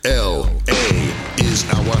is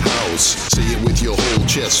our house. Say it with your whole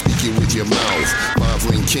chest, speak it with your mouth. Five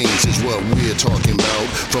Ring Kings is what we're talking about.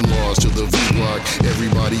 From Mars to the V-Block,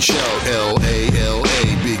 everybody shout L.A., L.A.,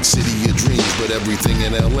 big city of dreams. But everything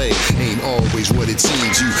in L.A. ain't always what it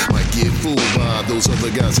seems. You might get fooled by those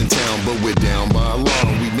other guys in town, but we're down by law.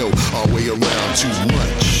 We know our way around too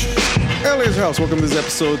much. LAisOurHouse, welcome to this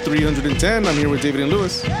episode 310. I'm here with David and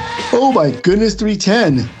Lewis. Oh my goodness,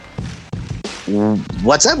 310.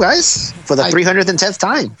 What's up, guys? For the 310th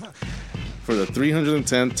time. For the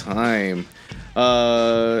 310th time.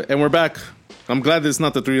 And we're back. I'm glad it's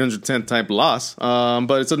not the 310th type loss,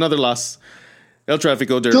 but it's another loss. El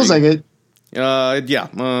Tráfico Derby. Feels like it. Yeah,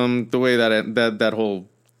 the way that whole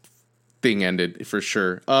thing ended, for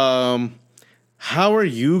sure. How are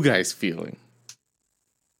you guys feeling?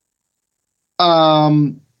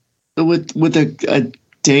 With a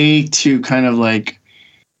day to kind of like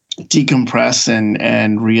decompress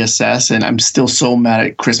and reassess, and I'm still so mad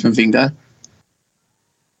at Chris Mavinga.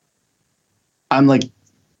 I'm like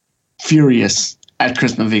furious at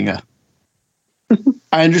Chris Mavinga.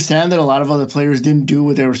 I understand that a lot of other players didn't do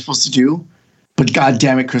what they were supposed to do, but god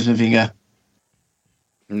damn it, Chris Mavinga.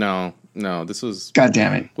 No, this was... God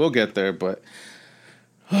damn it. We'll get there, but...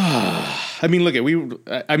 I mean, look,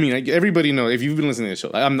 everybody knows, if you've been listening to the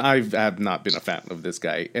show, I have not been a fan of this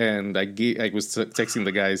guy. And I was texting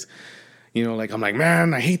the guys, I'm like,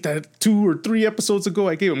 man, I hate that 2 or 3 episodes ago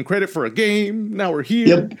I gave him credit for a game. Now we're here.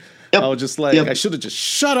 Yep. I was just like, I should have just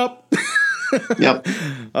shut up. Yep.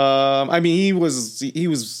 I mean, he was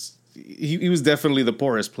definitely the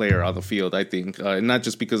poorest player on the field, I think. Not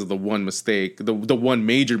just because of the one mistake, the one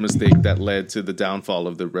major mistake that led to the downfall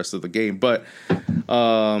of the rest of the game, but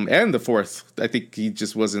and the fourth, I think he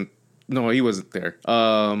just wasn't. No, he wasn't there.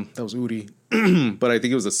 That was Uri, but I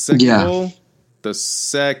think it was the second goal. The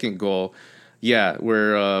second goal,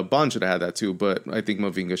 where Bond should have had that too, but I think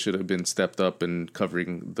Mavinga should have been stepped up and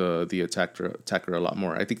covering the attacker a lot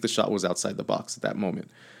more. I think the shot was outside the box at that moment.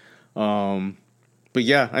 But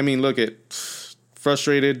yeah, I mean, look,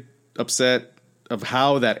 frustrated, upset of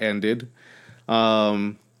how that ended.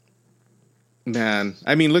 Man,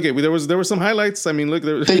 I mean, look, there were some highlights. I mean, look,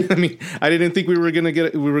 I didn't think we were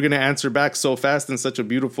gonna answer back so fast in such a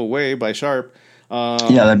beautiful way by Sharp.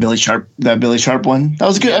 That Billy Sharp one, that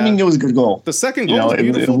was good. Yeah. I mean, it was a good goal. The second goal was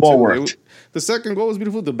beautiful. It well worked. The second goal was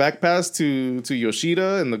beautiful. The back pass to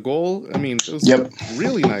Yoshida and the goal. I mean, it was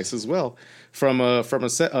really nice as well. From a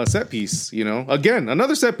set piece, again,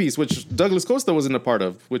 another set piece, which Douglas Costa wasn't a part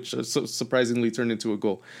of, which surprisingly turned into a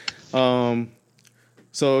goal.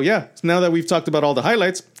 So yeah, now that we've talked about all the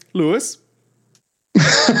highlights, Lewis.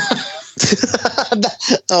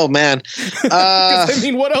 Oh man. I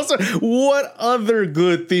mean, what other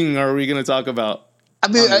good thing are we going to talk about? I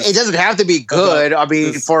mean, it doesn't have to be good. I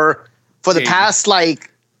mean, for the past,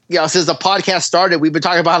 since the podcast started, we've been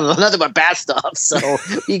talking about nothing but bad stuff. So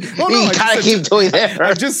you kind of keep doing that.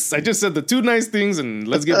 I just said the 2 nice things, and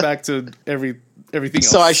let's get back to everything else.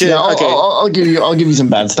 So I should. Yeah, okay, I'll give you some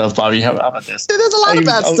bad stuff, Bobby. How about this? There's a lot of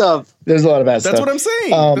bad stuff. There's a lot of bad stuff. That's what I'm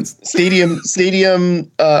saying.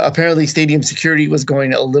 Stadium. Apparently, stadium security was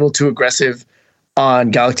going a little too aggressive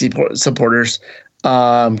on Galaxy supporters.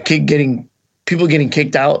 People getting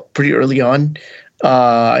kicked out pretty early on.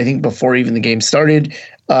 I think before even the game started.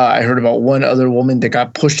 I heard about one other woman that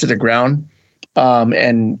got pushed to the ground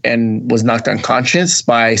and was knocked unconscious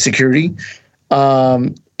by security.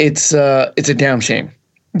 It's a damn shame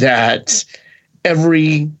that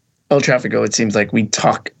every El Tráfico, it seems like we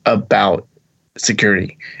talk about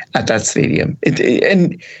security at that stadium.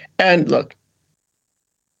 And look,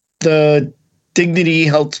 the Dignity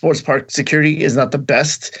Health Sports Park security is not the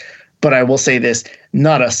best, but I will say this: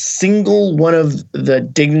 not a single one of the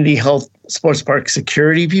Dignity Health Sports Park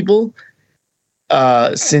security people,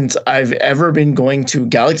 since I've ever been going to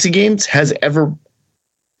Galaxy games, has ever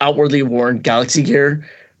outwardly worn Galaxy gear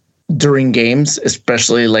during games,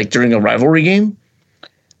 especially like during a rivalry game.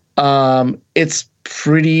 It's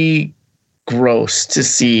pretty gross to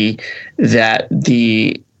see that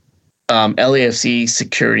the LAFC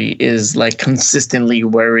security is like consistently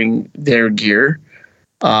wearing their gear,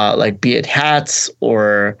 like be it hats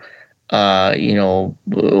or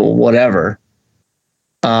whatever.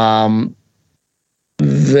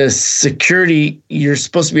 The security, you're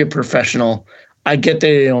supposed to be a professional. I get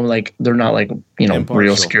that they're not impartial.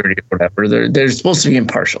 Real security or whatever. They're supposed to be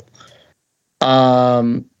impartial.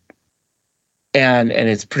 And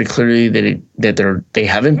it's pretty clearly that they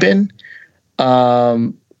haven't been.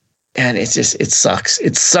 And it sucks.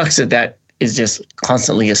 It sucks that is just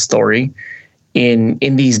constantly a story in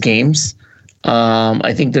these games.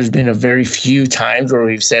 I think there's been a very few times where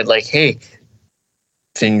we've said like, hey,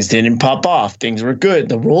 things didn't pop off. Things were good.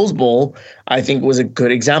 The Rose Bowl, I think, was a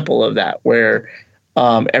good example of that, where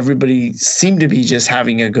everybody seemed to be just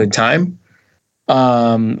having a good time.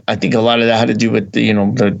 I think a lot of that had to do with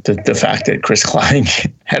the fact that Chris Klein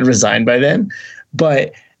had resigned by then.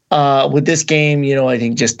 But with this game, I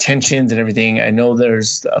think just tensions and everything. I know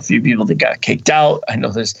there's a few people that got kicked out. I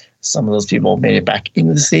know there's some of those people made it back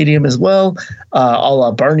into the stadium as well, a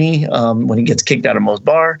la Barney when he gets kicked out of Moe's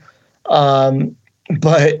Bar.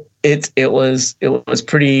 But it was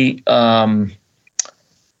pretty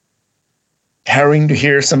harrowing to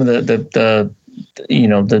hear some of the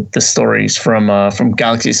stories from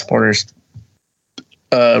Galaxy supporters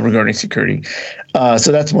regarding security.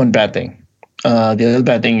 So that's one bad thing. The other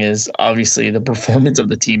bad thing is obviously the performance of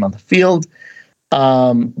the team on the field.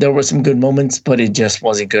 There were some good moments, but it just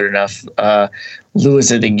wasn't good enough.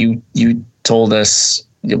 Lewis, I think you told us,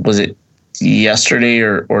 was it yesterday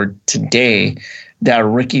or today, that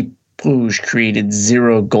Ricky Puig created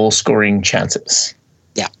 0 goal scoring chances.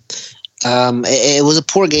 Yeah. It was a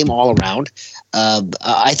poor game all around.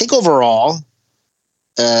 I think overall,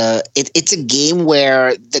 it's a game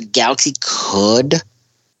where the Galaxy could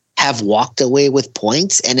have walked away with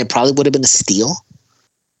points, and it probably would have been a steal.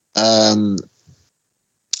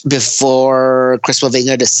 Before Chris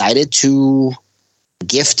Mavinga decided to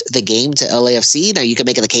gift the game to LAFC. Now you can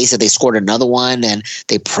make the case that they scored another one, and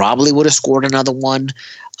they probably would have scored another one.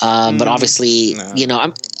 But obviously,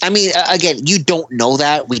 no. Again, you don't know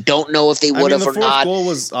that. We don't know if they would have or not. The goal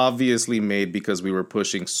was obviously made because we were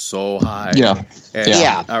pushing so high. Yeah.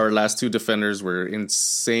 And our last 2 defenders were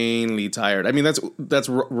insanely tired. I mean, that's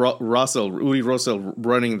Rudy Russell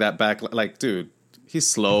running that back. Like, dude, he's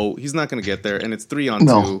slow. He's not going to get there. And it's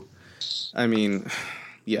 3-on-2. I mean,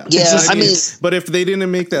 yeah. But if they didn't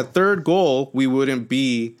make that 3rd goal, we wouldn't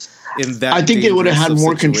be in that. I think they would have had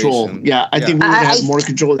more control. Yeah, I think we would have had more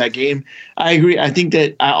control of that game. I agree. I think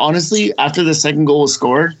that honestly, after the 2nd goal was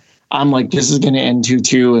scored, I'm like, this is going to end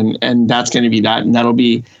 2-2, and that's going to be that, and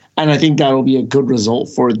I think that'll be a good result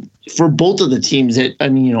for both of the teams.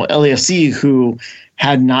 LAFC, who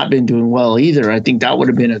had not been doing well either. I think that would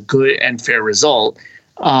have been a good and fair result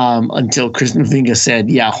until Chris Mavinga said,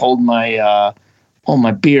 "Yeah, hold my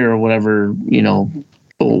beer," or whatever,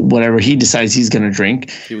 whatever he decides he's going to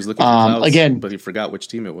drink. He was looking for clouds, again, but he forgot which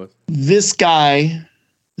team it was. This guy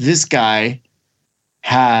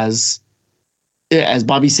has, as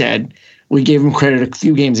Bobby said, we gave him credit a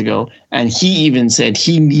few games ago, and he even said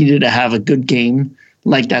he needed to have a good game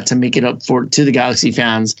like that to make it up to the Galaxy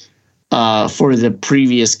fans for the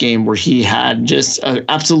previous game where he had just an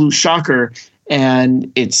absolute shocker.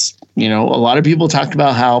 And it's, a lot of people talked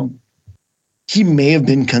about how he may have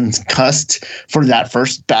been concussed for that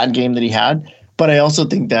first bad game that he had. But I also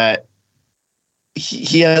think that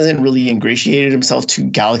he hasn't really ingratiated himself to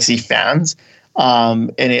Galaxy fans.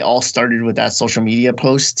 And it all started with that social media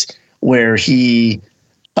post where he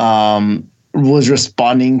was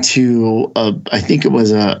responding to, I think it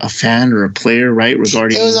was a fan or a player, right?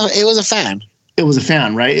 Regarding it was a fan. It was a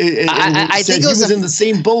fan, right? I think he was in the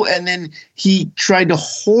same boat, and then he tried to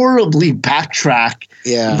horribly backtrack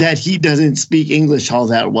that he doesn't speak English all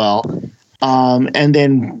that well, and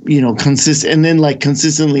then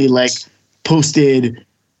consistently posted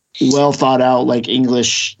well thought out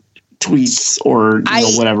English tweets or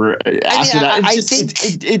whatever. After that,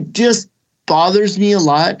 it just bothers me a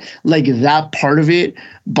lot. That part of it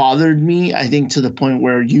bothered me, I think, to the point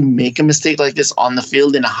where you make a mistake like this on the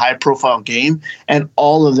field in a high profile game and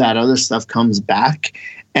all of that other stuff comes back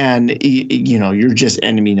and you're just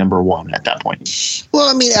enemy number 1 at that point.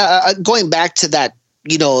 Well, going back to that,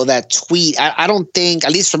 that tweet, I don't think,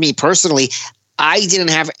 at least for me personally, I didn't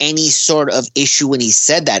have any sort of issue when he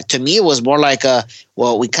said that. To me, it was more like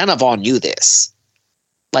we kind of all knew this.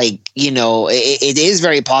 It is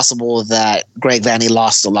very possible that Greg Vanney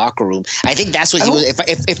lost the locker room. I think that's what he was.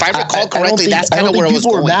 If I recall correctly, that's kind of where it was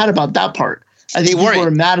going. People were mad about that part. I think people were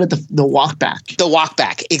mad at the walk back. The walk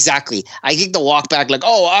back, exactly. I think the walk back,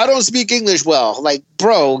 I don't speak English well.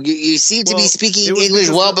 Bro, you seem to be speaking English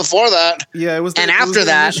well before that. Yeah, it was.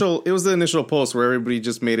 It was the initial post where everybody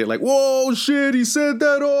just made it whoa, shit, he said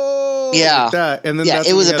that. Oh, yeah, that, and then that's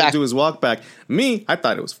it was he had to do his walk back. Me, I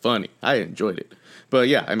thought it was funny. I enjoyed it. But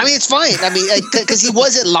yeah, it's fine. Because he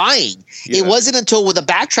wasn't lying. Yeah. It wasn't until with the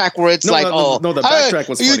backtrack where it's the backtrack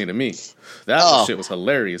was funny to me. That shit was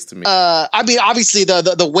hilarious to me. Obviously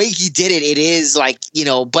the way he did it is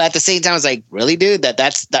but at the same time, it's really, dude,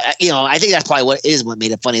 that's I think that's probably what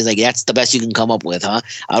made it funny. Is that's the best you can come up with, huh?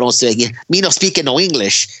 I don't say me no speaking no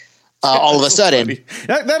English. All of a sudden,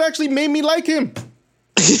 that actually made me like him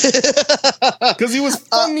because he was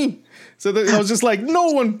funny. So I was just like,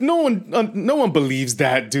 no one believes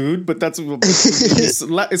that, dude. But that's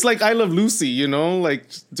it's like I Love Lucy, you know, like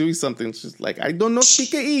doing something. She's like, I don't know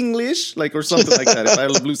speak English, like or something like that. If I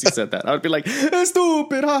Love Lucy said that, I would be like,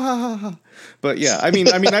 stupid, ha ha ha ha. But yeah, I mean,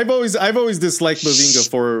 I've always disliked Mavinga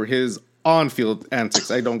for his on-field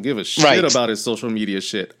antics. I don't give a shit about his social media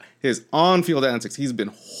shit. His on-field antics, he's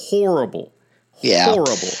been horrible.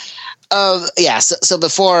 Horrible. So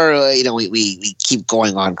before we keep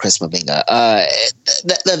going on Chris Mavinga,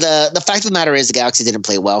 the fact of the matter is the Galaxy didn't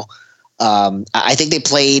play well. I think they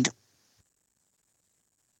played.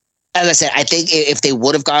 As I said, I think if they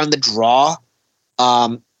would have gotten the draw,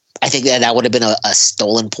 I think that would have been a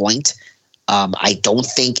stolen point. I don't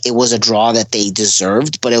think it was a draw that they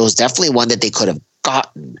deserved, but it was definitely one that they could have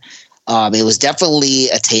gotten. It was definitely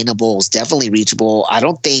attainable. It was definitely reachable. I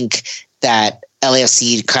don't think that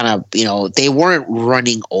LAFC kind of, they weren't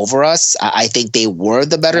running over us. I think they were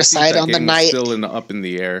the better side on the night. Still up in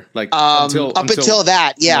the air, like until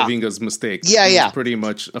that, yeah. Mavinga's mistake. Yeah, it was pretty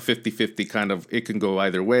much a 50-50 kind of. It can go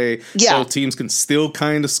either way. Yeah, both teams can still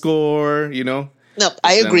kind of score. No,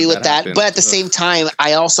 I agree with that. But at the same time,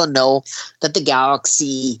 I also know that the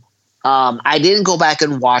Galaxy. I didn't go back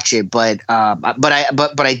and watch it, but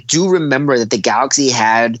I do remember that the Galaxy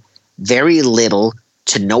had very little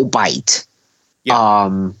to no bite. Yeah.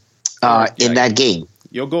 In that game.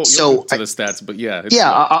 You'll go to the stats, but yeah.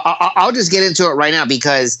 I'll just get into it right now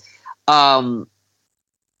because the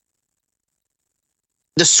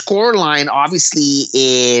score line obviously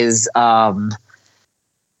is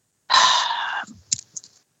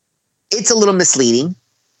it's a little misleading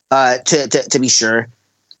to be sure.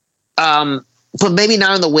 But maybe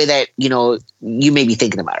not in the way that, you may be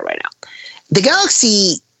thinking about it right now. The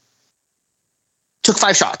Galaxy took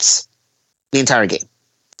 5 shots the entire game.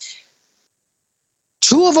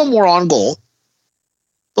 2 of them were on goal.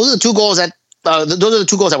 Those are the 2 goals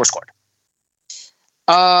that were scored.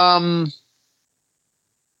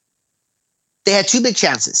 They had 2 big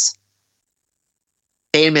chances.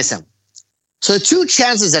 They didn't miss them. So the 2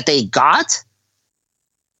 chances that they got,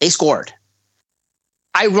 they scored.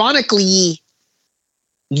 Ironically,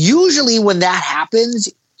 usually when that happens,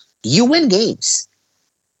 you win games,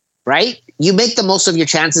 right? You make the most of your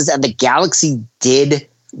chances, and the Galaxy did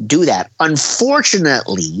do that.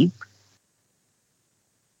 Unfortunately,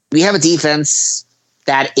 we have a defense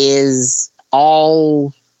that is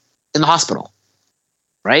all in the hospital,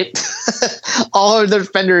 right? All of the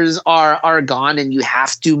defenders are gone, and you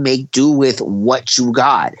have to make do with what you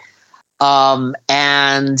got.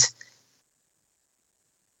 And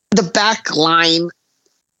the back line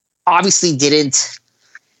obviously didn't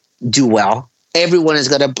do well. Everyone is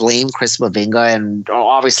going to blame Chris Mavinga, and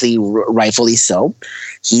obviously rightfully so.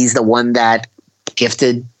 He's the one that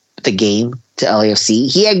gifted the game to LAFC.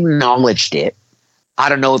 He acknowledged it. I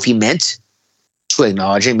don't know if he meant to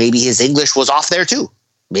acknowledge it. Maybe his English was off there too.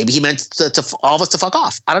 Maybe he meant to all of us to fuck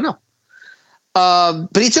off. I don't know.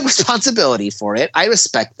 But he took responsibility for it. I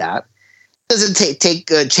respect that. Doesn't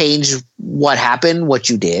change what happened, what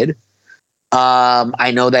you did.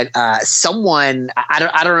 I know that someone, I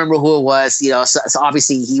don't remember who it was, so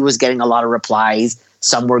obviously he was getting a lot of replies.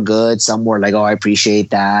 Some were good, some were like, oh, I appreciate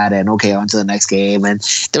that, and okay, on to the next game. And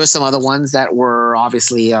there were some other ones that were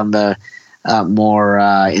obviously on the more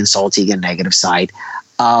insulting and negative side.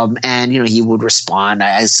 And he would respond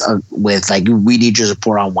with like, we need your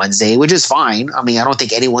support on Wednesday, which is fine. I mean, I don't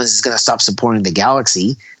think anyone's going to stop supporting the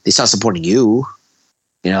Galaxy. They start supporting you,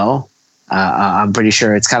 I'm pretty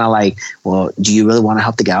sure it's kind of like, well, do you really want to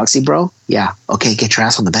help the Galaxy, bro? Yeah. Okay, get your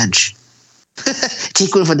ass on the bench.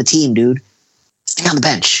 Take one for the team, dude. Stay on the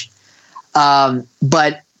bench.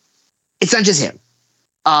 But it's not just him.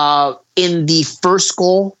 In the first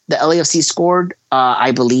goal the LAFC scored,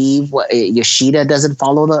 I believe Yoshida doesn't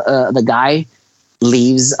follow the guy,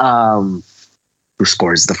 leaves who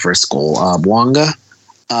scores the first goal, Mwanga.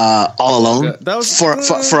 All alone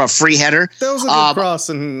for a free header. That was a good cross,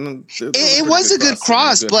 and it was a good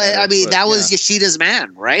cross. But header, I mean, that was Yoshida's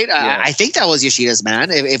man, right? Yeah. I think that was Yoshida's man,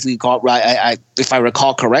 if we call right. If I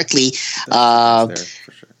recall correctly, there,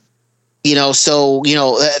 for sure. So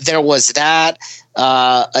there was that.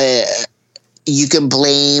 You can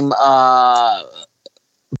blame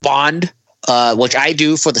Bond, which I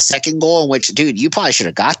do for the second goal. In which, dude, you probably should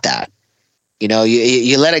have got that.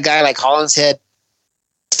 You let a guy like Hollinshead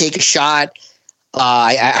take a shot.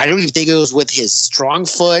 I don't even think it was with his strong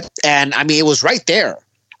foot. And I mean, it was right there.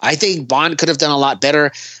 I think Bond could have done a lot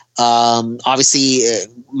better. Obviously,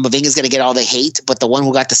 Mavinga's going to get all the hate, but the one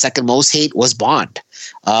who got the second most hate was Bond.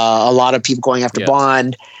 A lot of people going after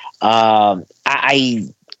Bond.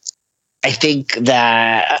 I think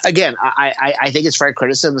that, again, I think it's fair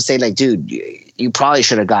criticism to say, like, dude, you probably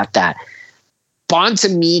should have got that. Bond to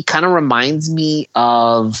me kind of reminds me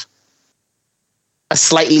of a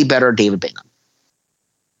slightly better David Bingham.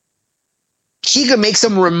 He could make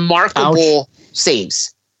some remarkable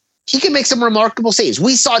saves. He can make some remarkable saves.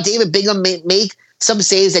 We saw David Bingham make some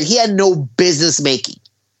saves that he had no business making.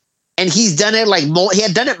 And he's done it he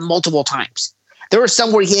had done it multiple times. There were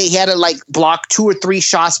some where he had to like block 2 or 3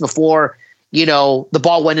 shots before, the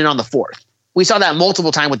ball went in on the fourth. We saw that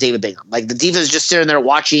multiple times with David Bingham. Like the defense is just sitting there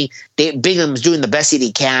watching. Bingham's doing the best that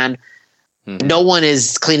he can. Mm-hmm. No one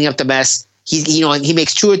is cleaning up the mess. He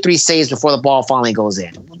makes 2 or 3 saves before the ball finally goes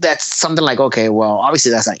in. That's something like, okay, well,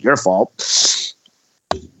 obviously that's not your fault.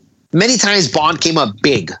 Many times Bond came up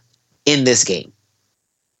big in this game.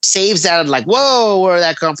 Saves that like, whoa, where did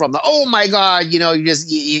that come from? Oh my God,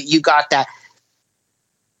 you got that.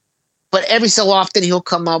 But every so often he'll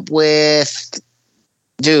come up with,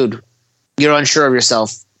 dude, you're unsure of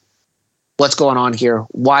yourself. What's going on here?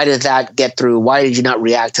 Why did that get through? Why did you not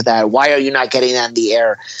react to that? Why are you not getting that in the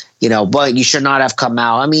air? But you should not have come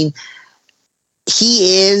out. I mean,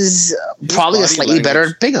 he is probably a slightly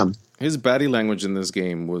better Bingham. His body language in this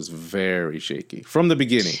game was very shaky from the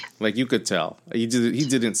beginning. Like you could tell, he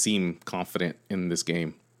didn't seem confident in this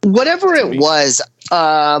game. Whatever it was,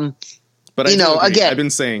 but again, I've been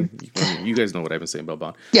saying, you guys know what I've been saying about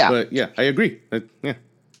Bond. Yeah, but yeah, I agree. Yeah.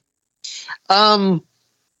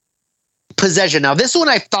 Possession. Now, this one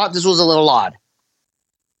I thought this was a little odd.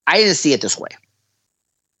 I didn't see it this way.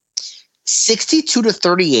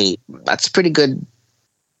 62-38. That's pretty good.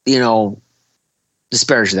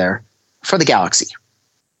 Disparage there for the Galaxy.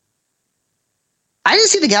 I didn't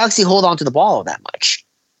see the Galaxy hold on to the ball that much,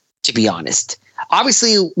 to be honest.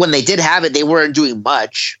 Obviously, when they did have it, they weren't doing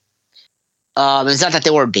much. It's not that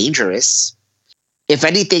they were dangerous. If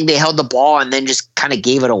anything, they held the ball and then just kind of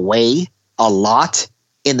gave it away a lot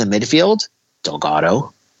in the midfield.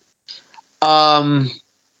 Delgado. I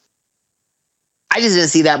just didn't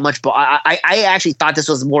see that much ball. I actually thought this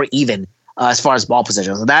was more even as far as ball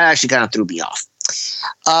possession. So that actually kind of threw me off.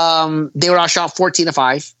 They were outshot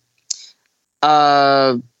 14-5.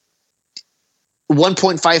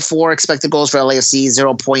 1.54 expected goals for LAFC,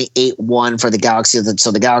 0.81 for the Galaxy.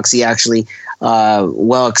 So the Galaxy actually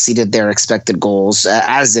well exceeded their expected goals,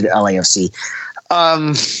 as did LAFC.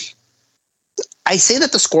 I say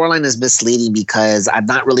that the scoreline is misleading because I'm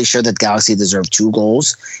not really sure that Galaxy deserved 2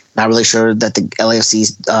 goals. Not really sure that the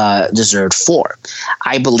LAFC deserved 4.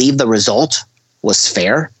 I believe the result was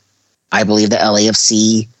fair. I believe the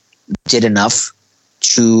LAFC did enough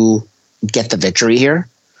to get the victory here.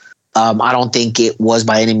 I don't think it was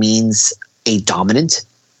by any means a dominant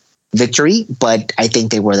victory, but I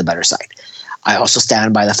think they were the better side. I also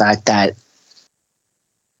stand by the fact that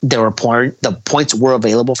the points were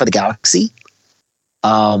available for the Galaxy.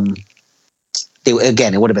 It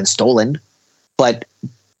would have been stolen, but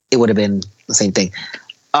it would have been the same thing.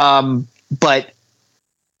 But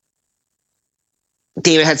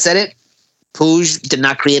David had said it. Puig did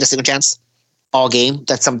not create a single chance all game.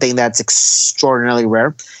 That's something that's extraordinarily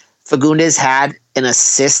rare. Fagundes had an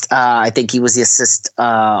assist. I think he was the assist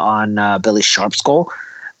on Billy Sharp's goal.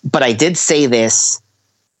 But I did say this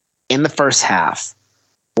in the first half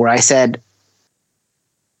where I said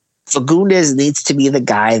Fagundes needs to be the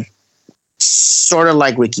guy sort of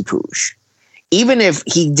like Ricky Puig. Even if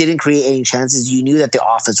he didn't create any chances, you knew that the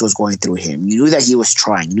offense was going through him. You knew that he was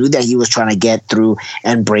trying. You knew that he was trying to get through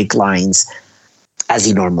and break lines as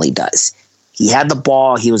he normally does. He had the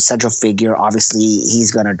ball. He was central figure. Obviously,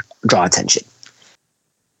 he's going to draw attention.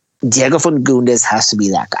 Diego Fagundes has to be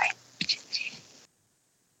that guy.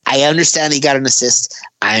 I understand he got an assist.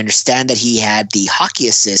 I understand that he had the hockey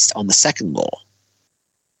assist on the second goal.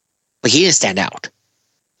 But he didn't stand out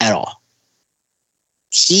at all.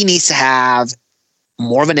 He needs to have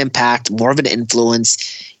more of an impact, more of an influence.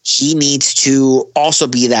 He needs to also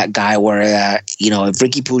be that guy where, if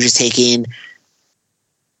Ricky Puig is taking,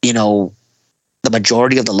 the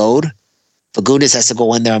majority of the load, Fagundes has to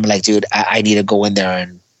go in there and be like, dude, I need to go in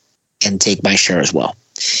there and take my share as well.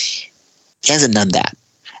 He hasn't done that.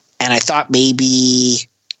 And I thought maybe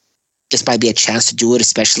this might be a chance to do it,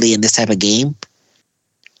 especially in this type of game.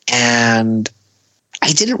 And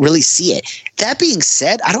I didn't really see it. That being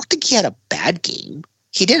said, I don't think he had a bad game.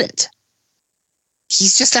 He didn't.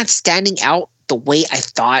 He's just not standing out the way I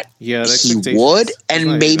thought he would,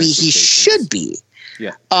 and maybe he should be.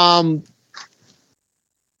 Yeah. Who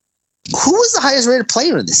was the highest rated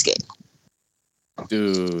player in this game?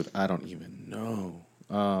 Dude, I don't even know.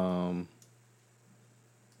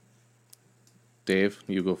 Dave,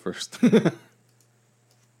 you go first.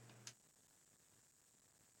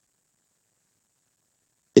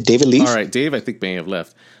 Did David leave? All right, Dave, I think may have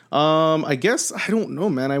left. I guess I don't know,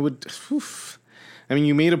 man. I would. I mean,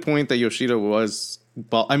 you made a point that Yoshida was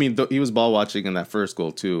ball. I mean, he was ball watching in that first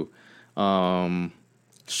goal too.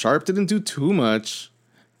 Sharp didn't do too much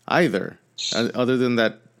either, other than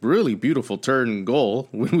that really beautiful turn goal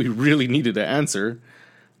when we really needed to answer.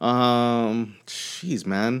 Jeez,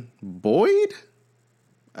 man, Boyd.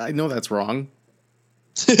 I know that's wrong.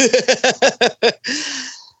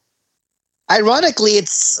 Ironically,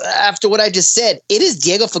 it's after what I just said, it is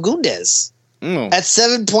Diego Fagundes at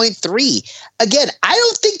 7.3. Again, I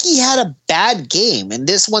don't think he had a bad game. And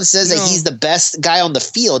this one says that he's the best guy on the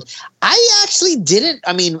field. I actually didn't.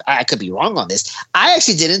 I mean, I could be wrong on this. I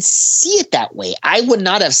actually didn't see it that way. I would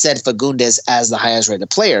not have said Fagundes as the highest rated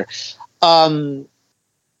player.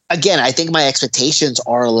 Again, I think my expectations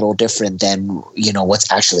are a little different than,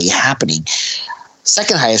 what's actually happening.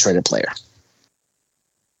 Second highest rated player.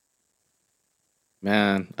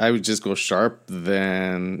 Man, I would just go Sharp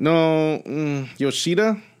then.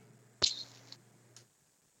 Yoshida?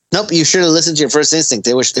 Nope, you should have listened to your first instinct.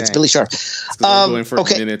 It's Billy Sharp. Going for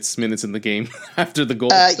minutes in the game after the goal.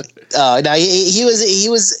 No, he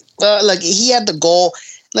was look, he had the goal.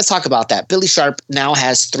 Let's talk about that. Billy Sharp now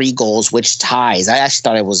has 3 goals, which ties. I actually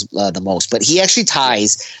thought it was the most, but he actually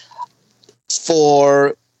ties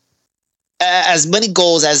for as many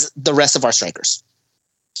goals as the rest of our strikers.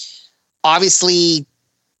 Obviously,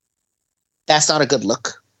 that's not a good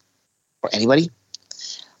look for anybody.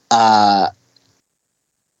 Joveljic,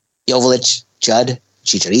 Judd,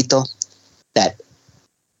 Chicharito, that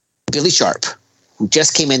Billy Sharp, who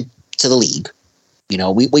just came into the league,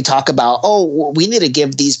 we talk about, we need to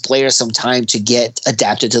give these players some time to get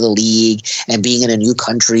adapted to the league and being in a new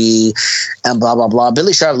country and blah, blah, blah.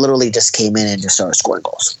 Billy Sharp literally just came in and just started scoring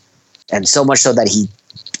goals. And so much so that he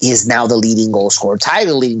is now the leading goal scorer, tied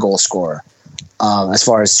the leading goal scorer as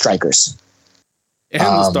far as strikers. And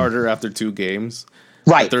the starter after 2 games.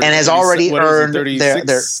 Right, and has already earned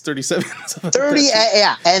 36, 37. 30,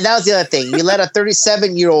 yeah. And that was the other thing. You let a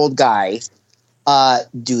 37-year-old guy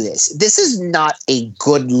do this. This is not a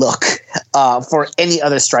good look for any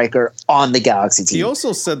other striker on the Galaxy team. He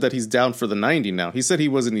also said that he's down for the 90 now. He said he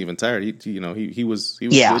wasn't even tired. He was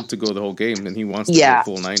good to go the whole game, and he wants to go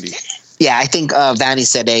full 90. Yeah, I think Vanny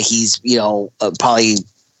said that he's probably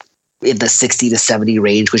in the 60 to 70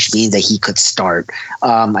 range, which means that he could start.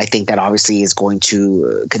 I think that obviously is going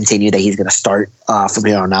to continue, that he's going to start from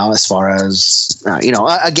here on out as far as,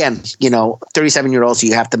 again, 37-year-old, so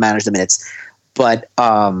you have to manage the minutes. But,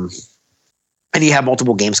 and you have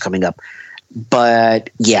multiple games coming up.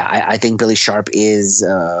 But, yeah, I think Billy Sharp is,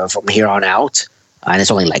 from here on out, and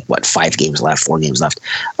it's only 4 games left,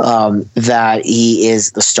 that he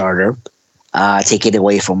is the starter. Take it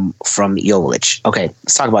away from Joveljic. Okay,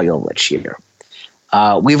 let's talk about Joveljic here.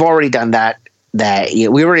 We've already done that.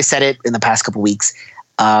 We already said it in the past couple weeks.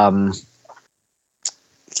 Not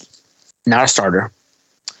a starter.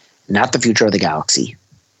 Not the future of the Galaxy.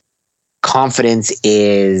 Confidence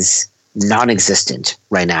is non-existent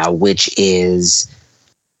right now, which is,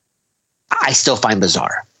 I still find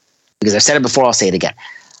bizarre. Because I've said it before, I'll say it again.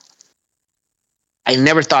 I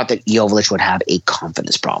never thought that Joveljic would have a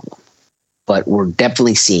confidence problem. But we're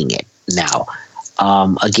definitely seeing it now.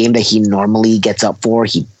 A game that he normally gets up for,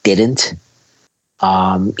 he didn't.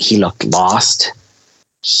 He looked lost.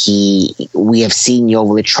 We have seen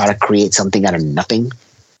Joveljic try to create something out of nothing.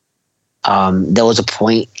 There was a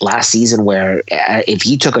point last season where if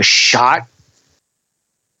he took a shot,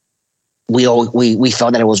 we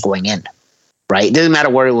felt that it was going in. Right? It doesn't matter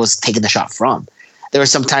where it was taking the shot from. There were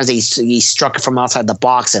some times that he struck it from outside the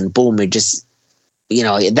box and boom, it just,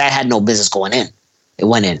 that had no business going in. It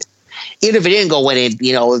went in. Even if it didn't go in,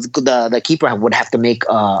 the keeper would have to make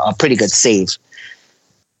a pretty good save.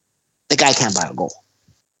 The guy can't buy a goal.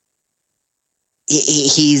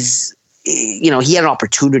 He had an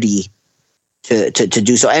opportunity to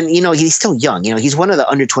do so. And, he's still young. He's one of the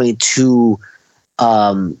under 22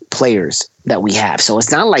 players that we have. So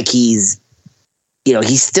it's not like he's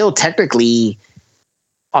still technically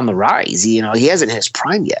on the rise. He hasn't hit his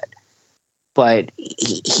prime yet. But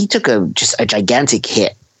he took just a gigantic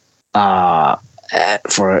hit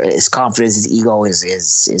for his confidence, his ego,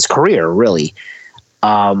 his career, really.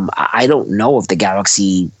 I don't know if the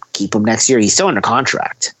Galaxy keep him next year. He's still under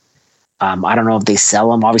contract. I don't know if they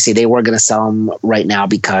sell him. Obviously, they were going to sell him right now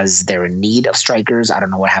because they're in need of strikers. I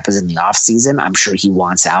don't know what happens in the offseason. I'm sure he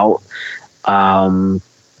wants out.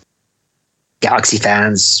 Galaxy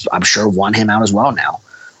fans, I'm sure, want him out as well now.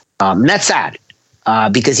 And that's sad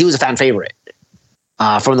because he was a fan favorite.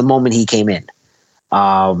 From the moment he came in.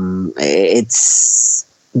 It's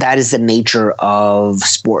that is the nature of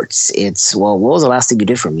sports. It's, well, what was the last thing you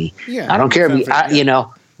did for me? Yeah, I don't care if you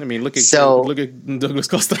know. I mean, look at Douglas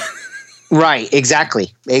Costa. Right,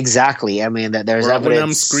 exactly. I mean, that there's evidence. When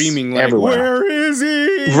I'm screaming like, everywhere. "Where is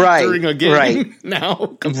he?" Right, during a game right.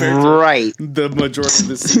 now compared to the majority of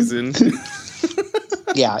the season.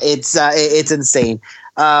 Yeah, it's insane.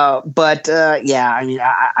 But yeah, I mean,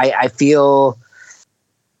 I feel,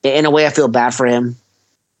 in a way, I feel bad for him.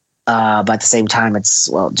 But at the same time, it's,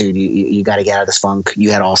 well, dude, you got to get out of this funk.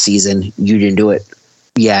 You had all season, you didn't do it.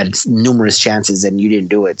 You had numerous chances and you didn't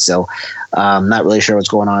do it. So I'm not really sure what's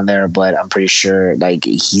going on there, but I'm pretty sure like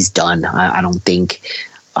he's done. I don't think.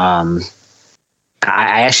 I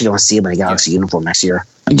actually don't see him in a Galaxy uniform next year.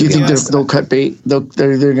 Do you think they'll cut bait? They're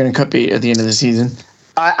going to cut bait at the end of the season?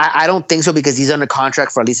 I don't think so, because he's under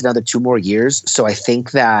contract for at least another 2 more years. So I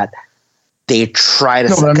think that they try to.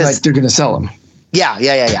 No, but I'm like, they're going to sell him. Yeah.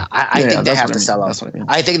 I think they have to sell him. That's what I mean.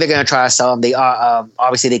 I think they're going to try to sell him. They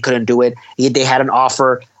obviously they couldn't do it. They had an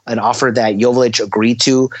offer that Jovic agreed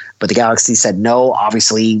to, but the Galaxy said no.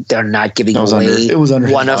 Obviously, they're not giving away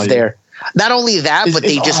one of their. Not only that, but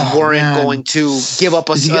they just weren't going to give up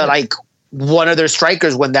like one of their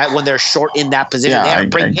strikers when they're short in that position. Yeah, they had to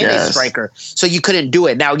bring in a striker, so you couldn't do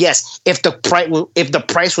it. Now, yes, if the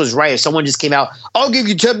price was right, if someone just came out, I'll give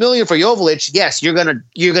you $10 million for Jovic. Yes, you're gonna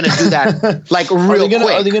do that like real quick.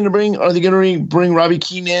 Are they gonna bring Robbie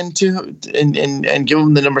Keane in too and give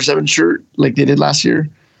him the number 7 shirt like they did last year?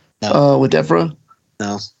 No. With Efra?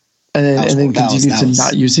 No. And then continue to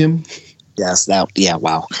not use him? Yes. Wow.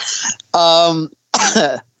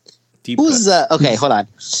 Who's okay? Hold on.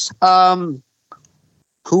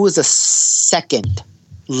 Who was the second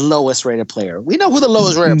lowest rated player? We know who the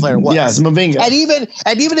lowest rated player was. Yeah, it's Mavinga. And even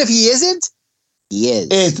if he isn't, he is.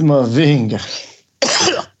 It's Mavinga.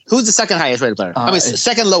 Who's the second highest rated player?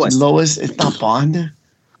 Second lowest. Lowest. It's not Bond.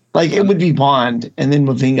 Like it would be Bond and then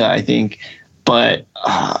Mavinga, I think. But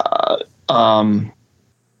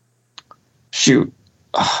shoot,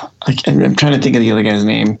 I'm trying to think of the other guy's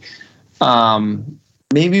name.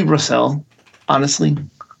 Maybe Russell, honestly.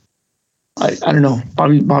 I don't know.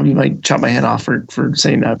 Bobby might chop my head off for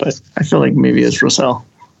saying that, but I feel like maybe it's Russell.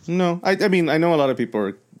 No, I mean, I know a lot of people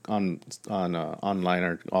are on online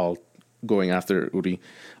are all going after Uri.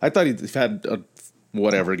 I thought he had a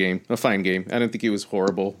fine game. I didn't think he was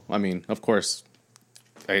horrible. I mean, of course,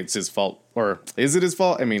 it's his fault. Or is it his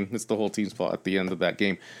fault? I mean, it's the whole team's fault at the end of that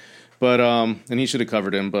game. But and he should have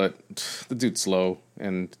covered him, but the dude's slow,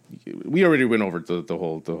 and we already went over the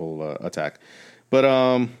whole attack. But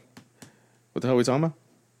what the hell are we talking about?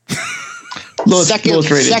 Second lowest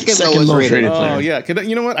rated player. Oh yeah,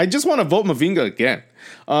 you know what? I just want to vote Mavinga again.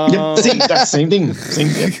 Same thing.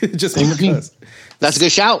 Just because. That's a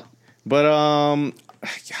good shout. But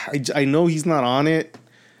I know he's not on it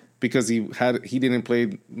because he didn't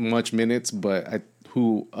play much minutes. But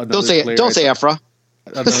don't say Efra.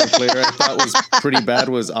 Another player I thought was pretty bad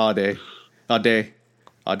was Ade. Yeah,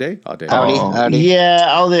 Ade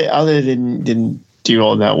didn't do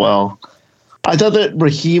all that well. I thought that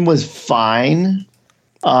Raheem was fine.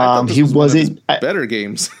 He wasn't better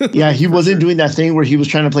games. Yeah, he wasn't doing that thing where he was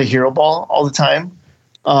trying to play hero ball all the time.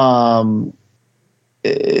 But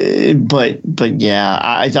yeah,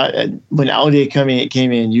 I thought when Ade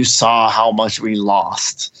came in, you saw how much we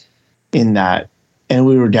lost in that. And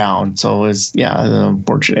we were down, so it was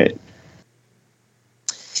unfortunate.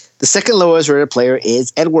 The second lowest rated player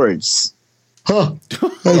is Edwards. Huh?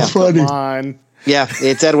 That's funny. Come on. Yeah,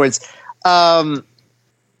 it's Edwards.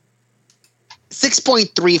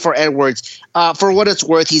 6.3 for Edwards. For what it's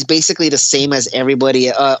worth, he's basically the same as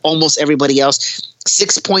everybody, almost everybody else.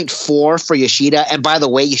 6.4 for Yoshida, and by the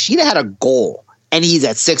way, Yoshida had a goal, and he's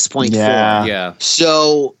at 6.4. Yeah.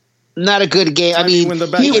 So. Not a good game. I mean, if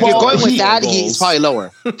you're going with that, he's probably lower.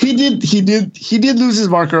 He did lose his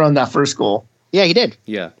marker on that first goal. Yeah, he did.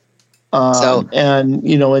 Yeah. And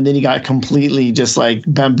then he got completely just like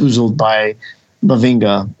bamboozled by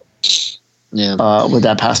Mavinga. Yeah. With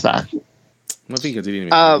that pass back. Mavinga didn't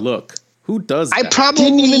even look. Who does that? I probably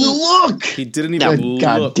didn't even look. He didn't even look.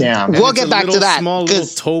 God damn. We'll get back to that. Small little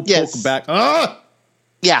toe poke back.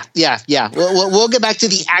 Yeah. We'll get back to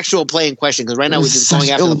the actual play in question because right now we're just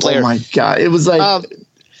going after the player. Oh my god, it was like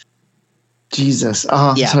Jesus.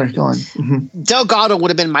 Sorry, go on. Mm-hmm. Delgado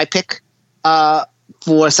would have been my pick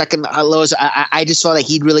for second lowest. I just saw that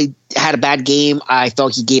he really had a bad game. I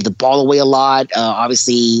felt he gave the ball away a lot.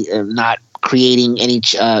 Obviously, not creating any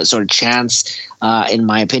sort of chance, in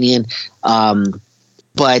my opinion. But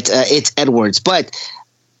it's Edwards. But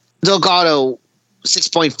Delgado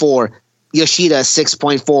 6.4. Yoshida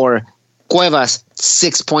 6.4, Cuevas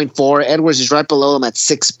 6.4. Edwards is right below him at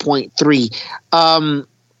 6.3.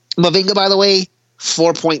 Mavinga, by the way,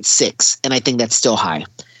 4.6, and I think that's still high.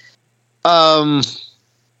 Bond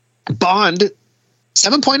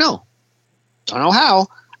 7.0. Don't know how.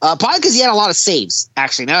 Probably because he had a lot of saves.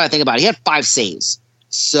 Actually, now that I think about it, he had 5 saves.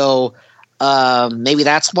 So maybe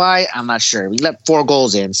that's why. I'm not sure. We let 4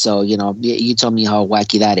 goals in, so you tell me how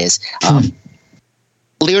wacky that is.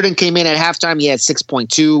 Leardon came in at halftime. He had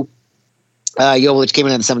 6.2. Jovic came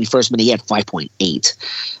in at the 71st minute. He had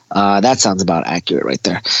 5.8. That sounds about accurate right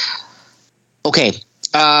there. Okay.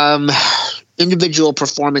 Individual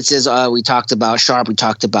performances. We talked about Sharp. We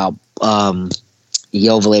talked about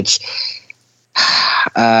Jovic.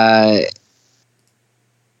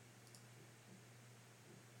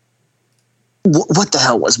 What the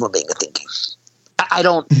hell was Mavinga thinking? I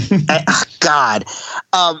don't. God.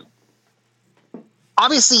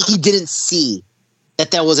 Obviously, he didn't see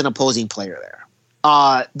that there was an opposing player there.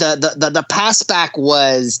 The pass back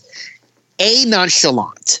was A,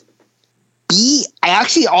 nonchalant. B, I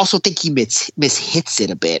actually also think he mishits it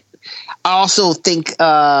a bit. I also think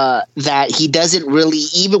that he doesn't really,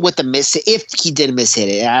 even with the miss, if he did mishit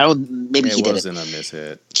it, I don't. Maybe he didn't. It wasn't a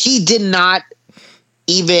mishit. He did not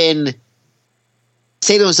even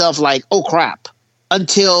say to himself like, "Oh crap,"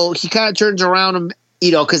 until he kind of turns around and.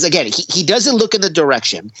 Because again, he doesn't look in the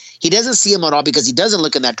direction. He doesn't see him at all because he doesn't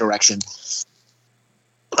look in that direction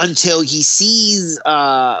until he sees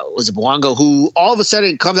was it Bwango, who all of a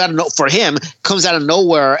sudden comes out of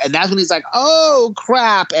nowhere, and that's when he's like, "Oh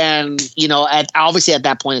crap!" And obviously at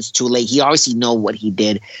that point it's too late. He obviously knows what he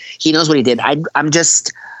did. He knows what he did. I'm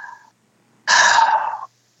just, I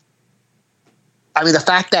mean, the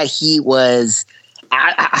fact that he was,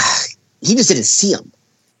 he just didn't see him.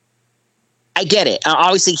 I get it.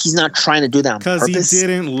 Obviously, he's not trying to do that on purpose. Because he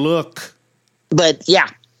didn't look. But yeah,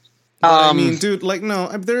 I mean, dude, like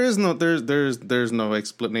there's no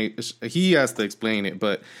explanation. He has to explain it,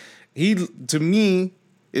 but to me,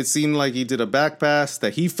 it seemed like he did a back pass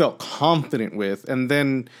that he felt confident with, and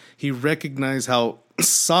then he recognized how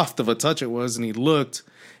soft of a touch it was, and he looked,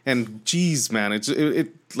 and geez, man, it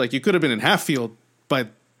like you could have been in half field, but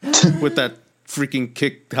with that. Freaking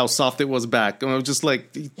kick, how soft it was back. And I was just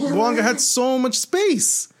like, Wonga had so much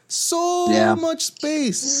space. Much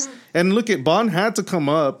space. And look at Bond had to come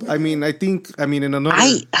up. I mean, in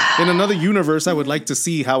another universe, I would like to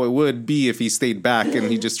see how it would be if he stayed back and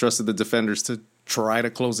he just trusted the defenders to try to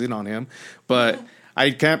close in on him. But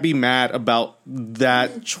I can't be mad about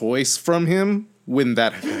that choice from him when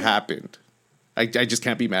that happened. I just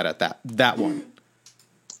can't be mad at that one.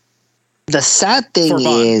 The sad thing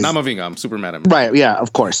is... Not Mavinga. I'm super mad at him. Right, yeah,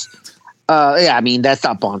 of course. I mean, that's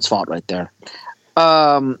not Bond's fault right there.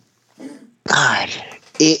 God,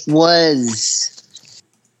 it was...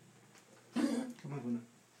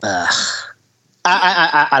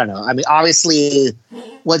 I don't know. I mean, obviously,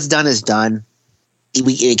 what's done is done.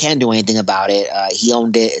 We can't do anything about it. He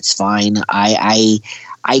owned it. It's fine. I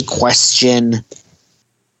question...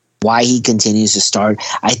 why he continues to start.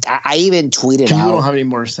 I even tweeted out. You don't have any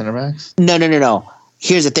more center backs? No.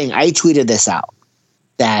 Here's the thing. I tweeted this out.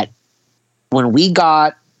 That when we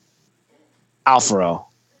got Alfaro,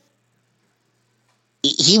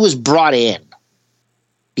 he was brought in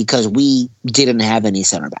because we didn't have any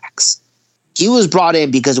center backs. He was brought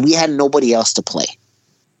in because we had nobody else to play.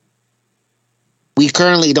 We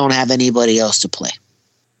currently don't have anybody else to play.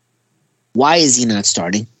 Why is he not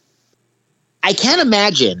starting? I can't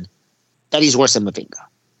imagine that he's worse than Mavinga.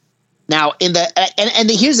 Now,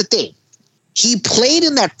 here's the thing. He played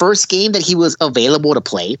in that first game that he was available to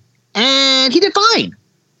play, and he did fine.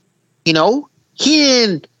 He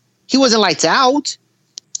wasn't lights out.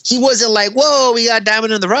 He wasn't like, whoa, we got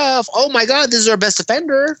diamond in the rough. Oh my God, this is our best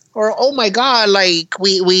defender. Or, oh my God, like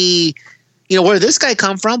we where did this guy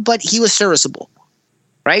come from? But he was serviceable,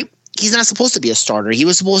 right? He's not supposed to be a starter. He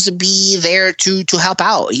was supposed to be there to help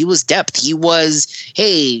out. He was depth. He was,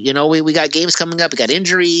 hey, we got games coming up. We got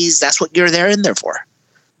injuries. That's what you're in there for.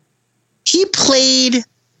 He played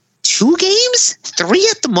 2 games, 3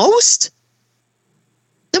 at the most.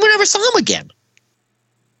 Then we never saw him again.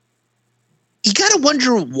 You got to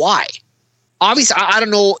wonder why. Obviously, I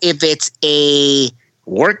don't know if it's a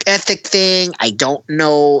work ethic thing. I don't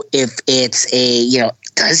know if it's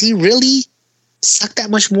does he really suck that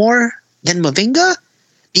much more than Mavinga?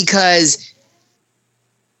 Because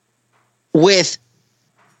with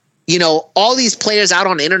all these players out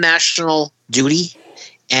on international duty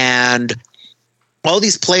and all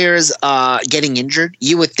these players getting injured,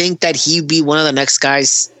 you would think that he'd be one of the next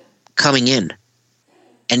guys coming in,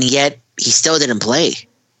 and yet he still didn't play.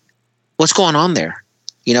 What's going on there?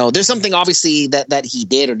 There's something obviously that he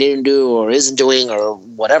did or didn't do or isn't doing or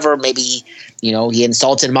whatever. Maybe, he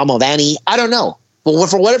insulted Mama Vanny. I don't know. But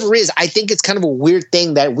for whatever it is, I think it's kind of a weird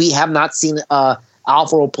thing that we have not seen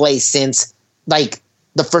Alvaro play since like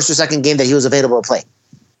the first or second game that he was available to play.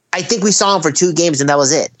 I think we saw him for 2 games and that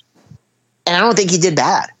was it. And I don't think he did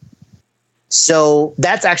bad. So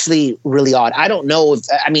that's actually really odd. I don't know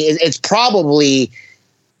it's probably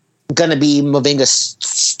going to be Mavinga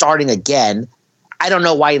starting again. I don't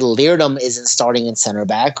know why Leardom isn't starting in center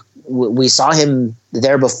back. We saw him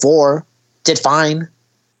there before, did fine.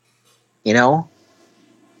 If you're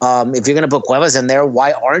going to put Cuevas in there,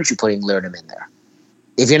 why aren't you putting Leardom in there?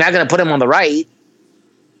 If you're not going to put him on the right,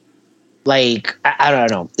 like I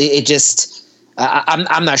don't know. It just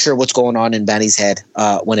I'm not sure what's going on in Vanny's head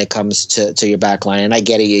when it comes to your back line. And I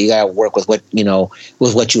get it. You got to work with what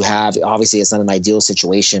you have. Obviously, it's not an ideal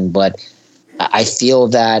situation, but I feel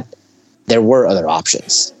that there were other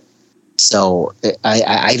options. So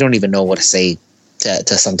I don't even know what to say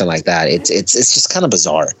to something like that. It's just kind of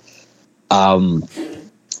bizarre.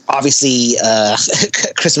 Obviously,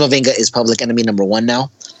 Chris Mavinga is public enemy number 1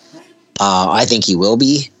 now. I think he will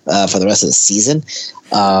be for the rest of the season.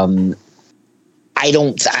 I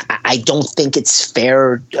don't think it's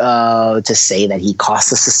fair to say that he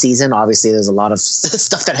cost us the season. Obviously, there's a lot of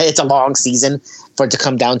stuff that it's a long season for it to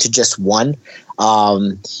come down to just one.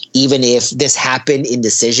 Even if this happened in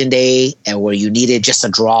decision day and where you needed just a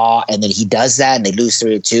draw and then he does that and they lose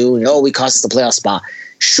 3-2, we cost us the playoff spot.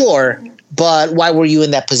 Sure, but why were you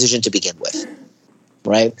in that position to begin with?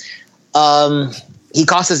 Right? He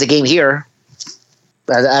cost us a game here.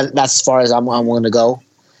 That's as far as I'm willing to go.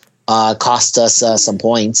 Cost us some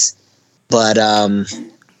points, but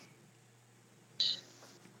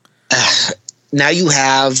now you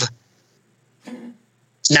have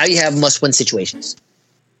must-win situations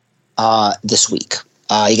this week.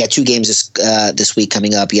 You got 2 games this week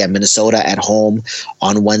coming up. You have Minnesota at home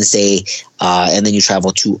on Wednesday, and then you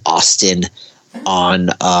travel to Austin on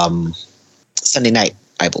Sunday night,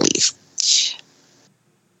 I believe.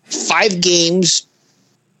 5 games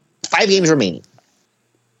remaining.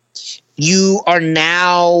 You are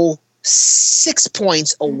now 6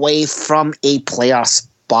 points away from a playoff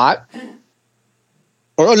spot.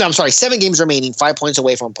 7 games remaining, 5 points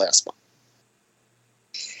away from a playoff spot.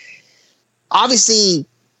 Obviously,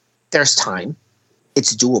 there's time.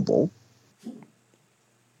 It's doable.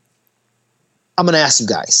 I'm going to ask you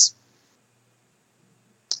guys.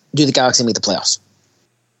 Do the Galaxy make the playoffs?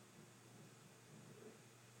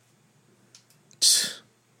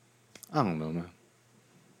 I don't know, man.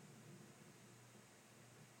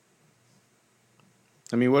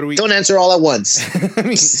 I mean, what do we? Don't answer all at once. I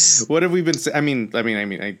mean, what have we been?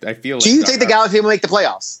 I feel. Do you think the Galaxy will make the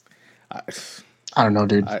playoffs? I don't know,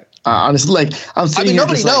 dude. Honestly, I'm sitting here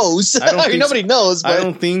nobody knows. Nobody knows. But I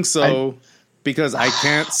don't think so because I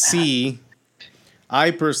can't see.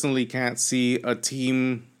 I personally can't see a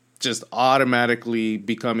team just automatically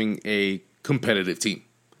becoming a competitive team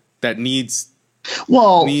that needs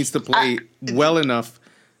to play well enough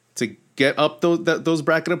to get up those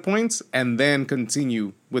bracket of points and then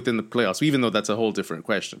continue within the playoffs, even though that's a whole different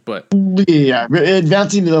question. But yeah,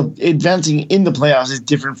 advancing in the playoffs is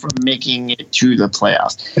different from making it to the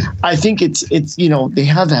playoffs. I think it's they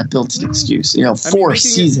have that built-in excuse, 4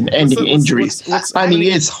 season-ending injuries.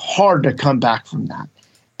 It's hard to come back from that.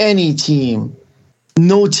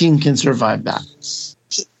 No team can survive that.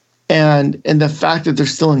 And the fact that they're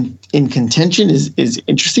still in contention is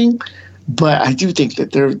interesting. But I do think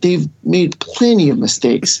that they've made plenty of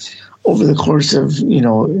mistakes over the course of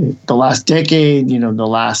the last decade. The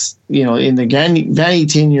last in the Vanny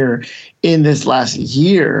tenure in this last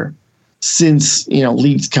year since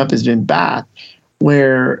Leagues Cup has been back,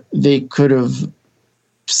 where they could have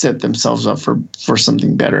set themselves up for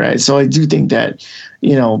something better. Right? So I do think that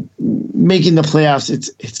making the playoffs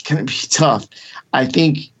it's going to be tough. I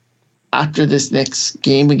think after this next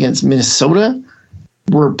game against Minnesota,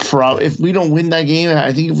 if we don't win that game,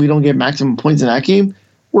 I think if we don't get maximum points in that game,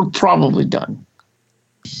 we're probably done.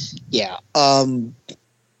 Yeah.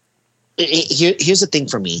 Here's the thing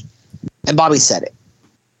for me, and Bobby said it.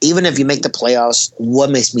 Even if you make the playoffs, what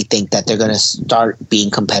makes me think that they're going to start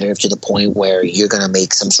being competitive to the point where you're going to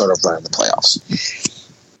make some sort of run in the playoffs?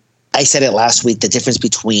 I said it last week, the difference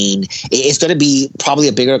between it's going to be probably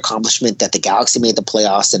a bigger accomplishment that the Galaxy made the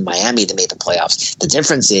playoffs than Miami that made the playoffs. The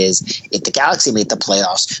difference is if the Galaxy made the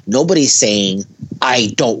playoffs, nobody's saying,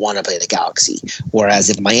 I don't want to play the Galaxy. Whereas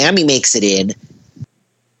if Miami makes it in,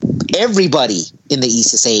 everybody in the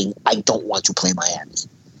East is saying, I don't want to play Miami.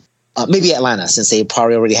 Maybe Atlanta, since they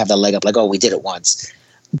probably already have that leg up, like, oh, we did it once.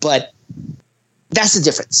 But That's the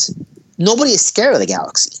difference. Nobody is scared of the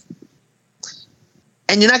Galaxy.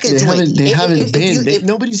 And you're not going to do it. They haven't been.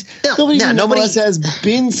 Nobody has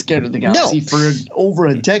been scared of the Galaxy for over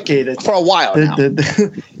a decade. For a while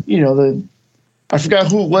now. I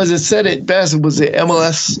forgot who it was that said it best. It was it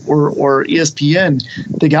MLS or ESPN.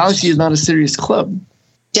 The Galaxy is not a serious club.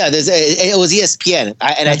 Yeah, it was ESPN.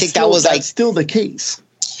 I think that was that's still the case.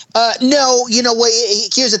 No, you know what?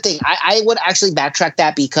 Here's the thing. I would actually backtrack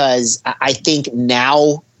that because I think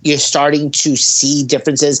now you're starting to see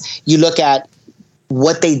differences. You look at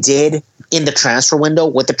what they did in the transfer window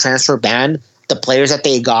with the transfer ban, the players that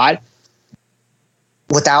they got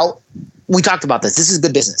we talked about this. This is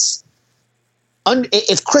good business.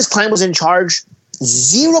 If Chris Klein was in charge,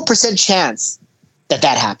 0% chance that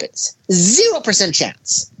happens. 0%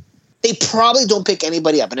 chance. They probably don't pick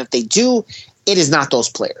anybody up. And if they do, it is not those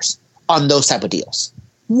players on those type of deals.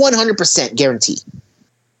 100% guarantee.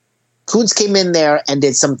 Kuntz came in there and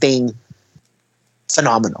did something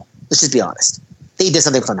phenomenal. Let's just be honest. They did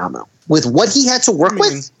something phenomenal. With what he had to work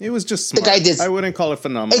with, it was just smart. The guy did. I wouldn't call it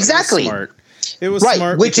phenomenal. Exactly. It was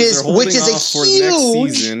smart, which is a for huge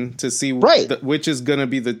next season to see which is going to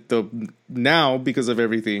be the now, because of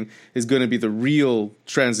everything, is going to be the real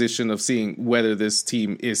transition of seeing whether this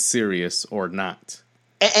team is serious or not.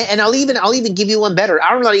 And I'll even give you one better.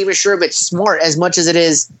 I'm not even sure if it's smart as much as it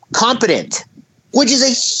is competent, which is a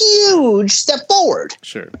huge step forward.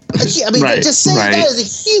 Sure. I mean, just saying that is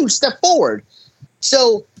a huge step forward.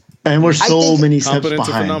 So, and we're so many steps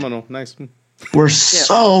behind. Phenomenal. Nice. We're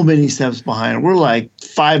so many steps behind. We're like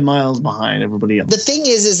 5 miles behind everybody else. The thing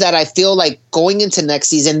is that I feel like going into next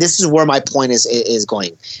season, this is where my point is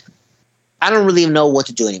going. I don't really know what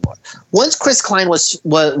to do anymore. Once Chris Klein was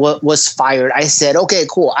fired, I said, okay,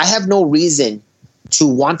 cool. I have no reason to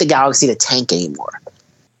want the Galaxy to tank anymore.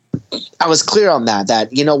 I was clear on that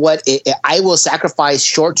you know what? I will sacrifice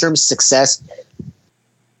short-term success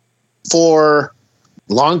for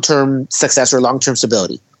long-term success or long-term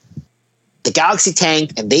stability. The Galaxy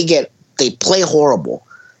tank and they play horrible,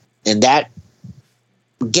 and that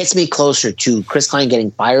gets me closer to Chris Klein getting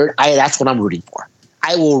fired. That's what I'm rooting for.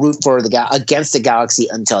 I will root for against the Galaxy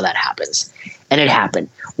until that happens, and it happened.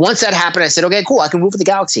 Once that happened, I said, okay, cool. I can root for the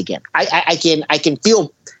Galaxy again. I can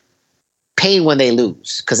feel pain when they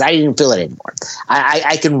lose because I didn't feel it anymore.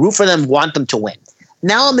 I can root for them, want them to win.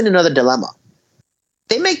 Now I'm in another dilemma.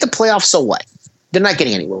 They make the playoffs, so what? They're not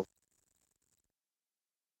getting anywhere.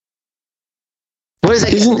 What is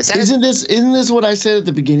that? Isn't this what I said at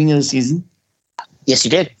the beginning of the season? Yes,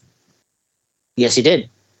 you did.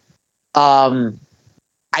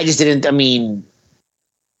 I just didn't. I mean,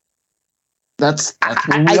 that's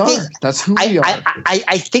who we are. That's who we are.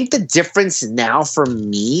 I think the difference now for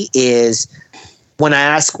me is when I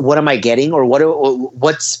ask, "What am I getting?" or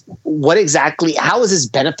what exactly? How is this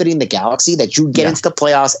benefiting the Galaxy that you get into the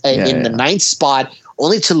playoffs in the 9th spot,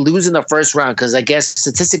 only to lose in the first round? Because I guess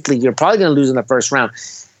statistically, you're probably going to lose in the first round.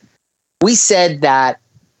 We said that.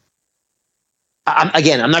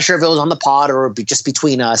 I'm not sure if it was on the pod or just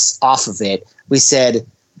between us off of it. We said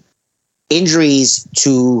injuries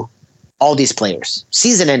to all these players,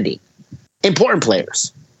 season ending, important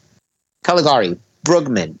players, Caligari,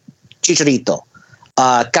 Brugman, Chicharito,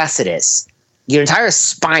 Cáceres, your entire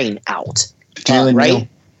spine out, right?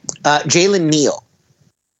 Jalen Neal.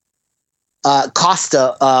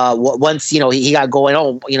 Costa, once he got going,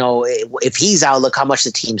 if he's out, look how much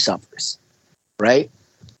the team suffers, right?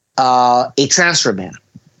 A transfer ban,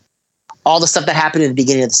 all the stuff that happened in the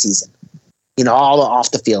beginning of the season, all the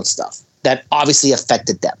off the field stuff that obviously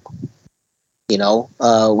affected them. We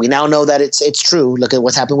now know that it's true. Look at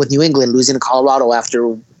what's happened with New England losing to Colorado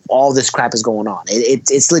after all this crap is going on.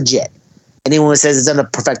 It's legit. Anyone who says it doesn't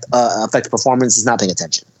affect performance is not paying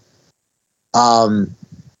attention. All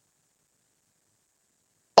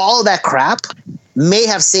of that crap may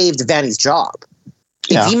have saved Vanny's job.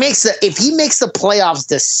 Yeah. If he makes the playoffs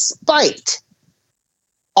despite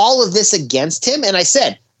all of this against him, and I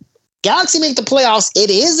said, Galaxy make the playoffs, it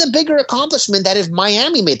is a bigger accomplishment than if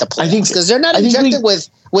Miami made the playoffs because they're not injected with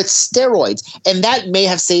steroids, and that may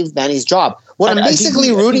have saved Vanny's job. What I'm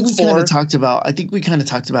basically rooting for. I think we kind of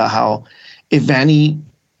talked about how if Vanny,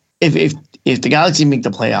 if the Galaxy make the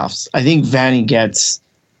playoffs, I think Vanny gets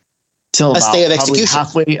till about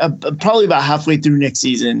probably about halfway through next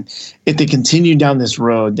season. If they continue down this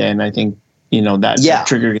road, then I think that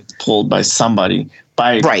trigger gets pulled by somebody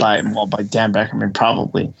by Dan Beckerman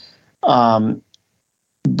probably.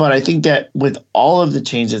 But I think that with all of the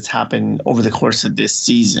change that's happened over the course of this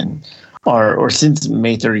season or since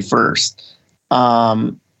May 31st,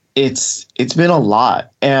 it's been a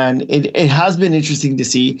lot, and it has been interesting to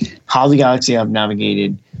see how the Galaxy have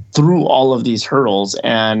navigated through all of these hurdles.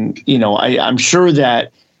 And I'm sure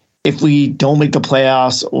that if we don't make the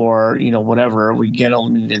playoffs, or whatever, we get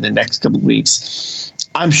eliminated in the next couple of weeks,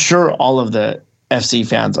 I'm sure all of the FC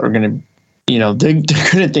fans are going to, they're going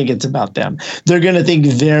to think it's about them. They're going to think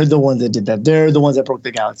they're the ones that did that. They're the ones that broke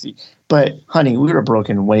the Galaxy. But honey, we were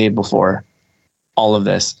broken way before all of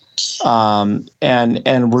this. And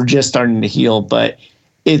we're just starting to heal, but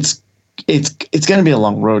it's going to be a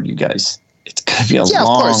long road, you guys. It's going to be a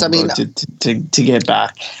long road to get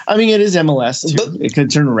back. I mean, it is MLS too. But it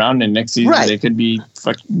could turn around and next season they could be,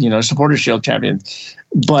 Supporter Shield champions.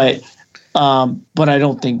 But I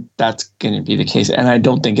don't think that's going to be the case, and I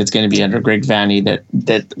don't think it's going to be under Greg Vanney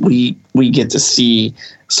that we get to see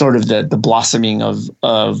sort of the blossoming of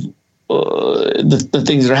the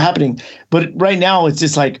things that are happening. But right now, it's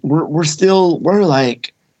just like we're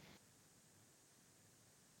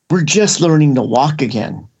just learning to walk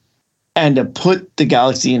again, and to put the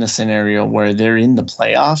Galaxy in a scenario where they're in the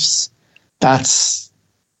playoffs. That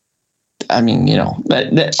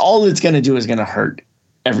all it's going to do is going to hurt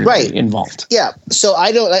everybody involved. Yeah. So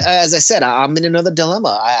as I said, I'm in another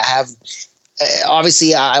dilemma. I have,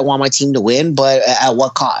 obviously I want my team to win, but at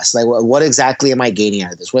what cost? Like what exactly am I gaining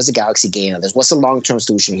out of this? What's the Galaxy gaining out of this? What's the long-term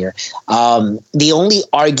solution here? The only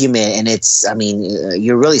argument, and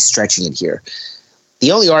you're really stretching it here.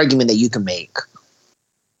 The only argument that you can make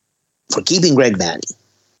for keeping Greg Vanney,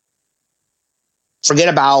 forget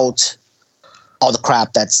about all the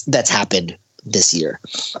crap that's happened this year.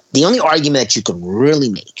 The only argument that you can really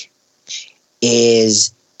make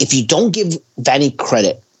is if you don't give Vanney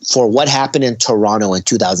credit for what happened in Toronto in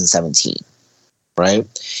 2017, right?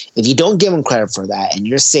 If you don't give him credit for that, and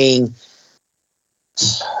you're saying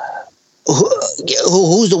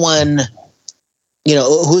who's the one,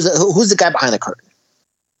 who's the guy behind the curtain,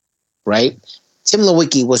 right? Tim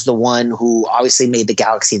Lewicki was the one who obviously made the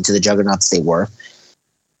Galaxy into the juggernauts they were.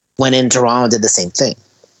 Went in Toronto, did the same thing.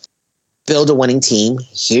 Build a winning team.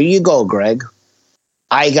 Here you go, Greg.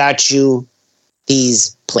 I got you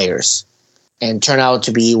these players, and turn out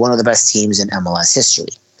to be one of the best teams in MLS history.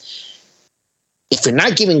 If you're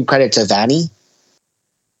not giving credit to Vanney,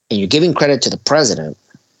 and you're giving credit to the president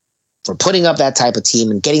for putting up that type of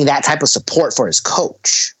team and getting that type of support for his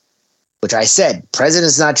coach, which I said,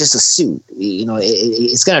 president's not just a suit.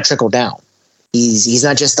 It's going to trickle down. He's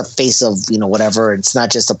not just the face of, whatever. It's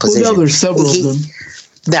not just a position. Well, now there's several of them.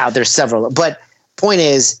 Now there's several. But point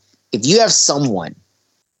is, if you have someone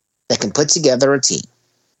that can put together a team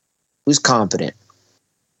who's competent,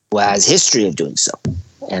 who has history of doing so,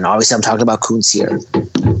 and obviously I'm talking about Kuntz here,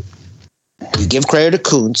 you give credit to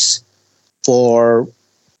Kuntz for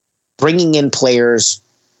bringing in players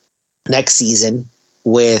next season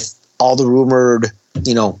with all the rumored,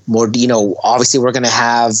 obviously we're going to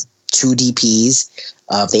have 2 DPs.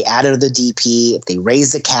 If they added the DP, if they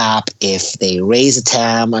raise the cap, if they raise the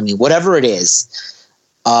TAM, whatever it is.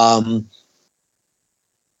 And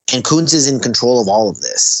Kuntz is in control of all of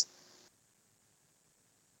this.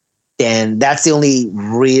 Then that's the only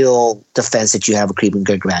real defense that you have of keeping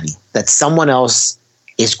Greg Vanney. That someone else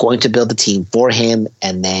is going to build the team for him,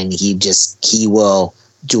 and then he will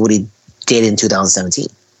do what he did in 2017.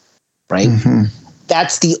 Right? Mm-hmm.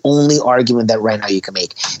 That's the only argument that right now you can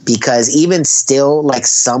make, because even still, like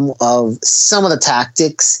some of the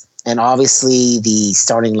tactics and obviously the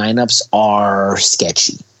starting lineups are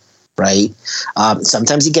sketchy, right?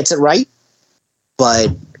 Sometimes he gets it right, but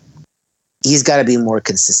he's got to be more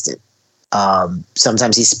consistent.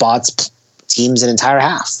 Sometimes he spots teams an entire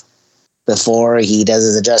half before he does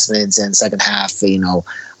his adjustments, and second half,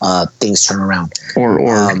 things turn around.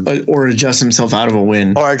 Or adjust himself out of a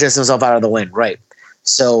win. Or adjust himself out of the win, right.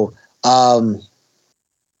 So yeah,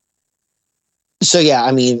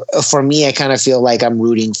 for me, I kind of feel like I'm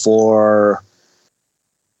rooting for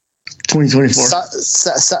 2024.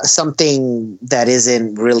 Something that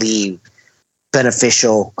isn't really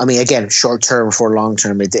beneficial. Again, short term for long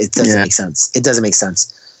term, it doesn't make sense. It doesn't make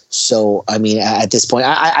sense. So, at this point,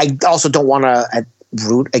 I also don't want to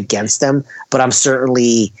root against them, but I'm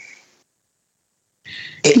certainly.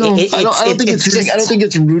 I don't think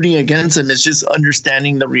it's rooting against them. It's just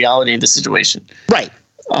understanding the reality of the situation. Right.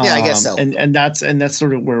 Yeah, I guess so. And that's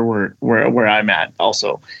sort of where I'm at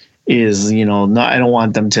also is, I don't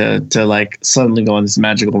want them to like suddenly go on this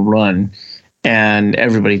magical run and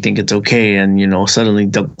everybody think it's okay. And, suddenly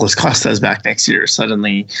Douglas Costa is back next year.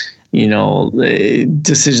 Suddenly,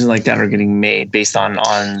 decisions like that are getting made based on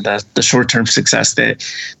the short-term success that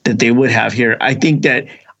they would have here. I think that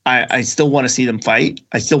I still want to see them fight.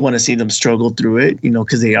 I still want to see them struggle through it,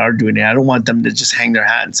 because they are doing it. I don't want them to just hang their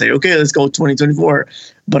hat and say, okay, let's go 2024.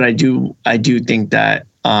 But I do think that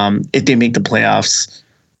if they make the playoffs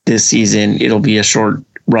this season, it'll be a short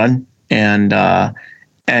run, and then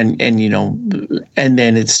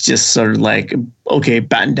it's just sort of like, okay,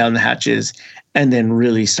 batten down the hatches and then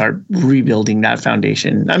really start rebuilding that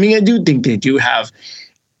foundation. I mean, I do think they do have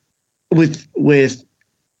with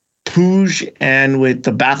Puig and with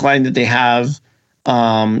the backline that they have,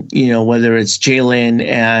 whether it's Jalen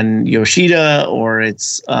and Yoshida or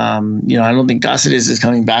it's, I don't think Cáceres is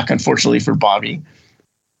coming back, unfortunately, for Bobby.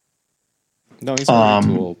 No, he's already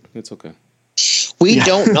too old. It's okay. We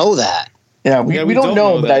don't know that. Yeah, we don't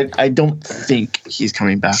know, but I don't think he's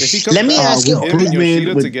coming back. Let me ask you.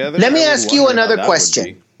 Let me ask you another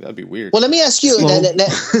question. That'd be weird. Well, let me ask you.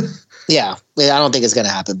 Yeah, I don't think it's going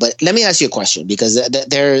to happen. But let me ask you a question, because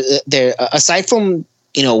there, aside from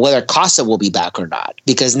whether Costa will be back or not,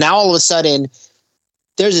 because now all of a sudden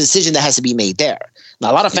there's a decision that has to be made there.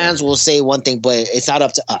 Now, a lot of fans will say one thing, but it's not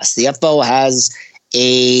up to us. The FO has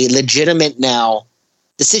a legitimate now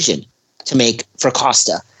decision to make for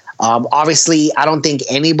Costa. Obviously, I don't think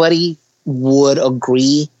anybody would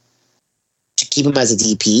agree to keep him as a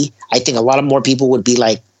DP. I think a lot of more people would be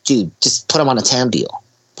like, dude, just put him on a TAM deal.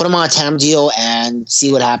 Put him on a TAM deal and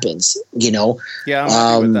see what happens, Yeah, I'm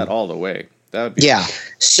happy with that all the way. That would be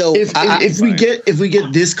So if we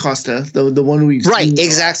get this Costa, the one we've seen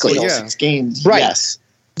exactly 6 games, yes.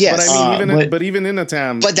 Yes, but I mean, even in a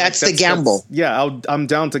TAM, but that's the gamble. I'm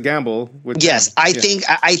down to gamble. With yes, I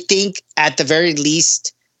think at the very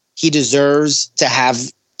least he deserves to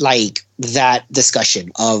have like that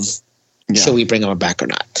discussion of should we bring him back or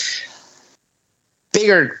not.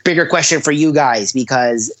 Bigger question for you guys,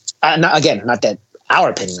 because not that our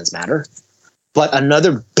opinions matter, but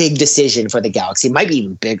another big decision for the Galaxy might be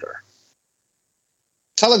even bigger.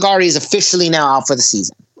 Caligari is officially now out for the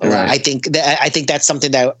season. Right. I think that's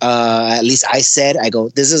something that at least I said. I go,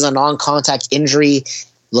 this is a non-contact injury.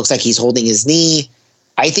 Looks like he's holding his knee.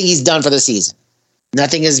 I think he's done for the season.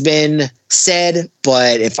 Nothing has been said,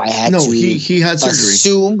 but if I had to he had surgery.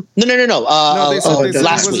 Assume no.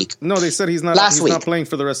 Last week. No, they said he's not. He's not playing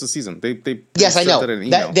for the rest of the season. They yes, I know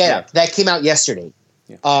that came out yesterday.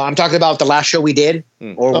 Yeah. I'm talking about the last show we did,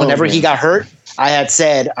 or whenever he got hurt. I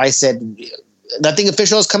said nothing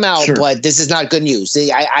official has come out, but this is not good news.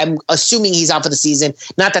 I'm assuming he's out for the season.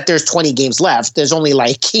 Not that there's 20 games left. There's only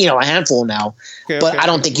a handful now, but I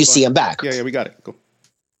don't think you see him back. Yeah, we got it. Cool.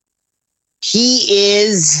 He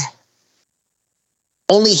is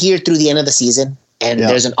only here through the end of the season, and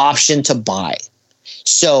there's an option to buy.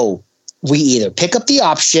 So we either pick up the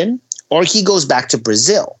option or he goes back to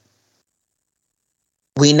Brazil.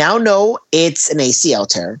 We now know it's an ACL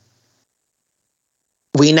tear.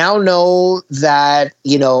 We now know that,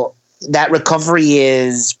 that recovery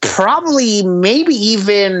is probably maybe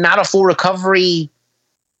even not a full recovery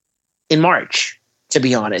in March, to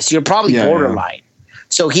be honest. You're probably borderline. Yeah.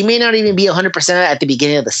 So he may not even be 100% at the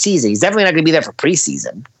beginning of the season. He's definitely not going to be there for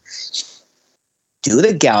preseason. Do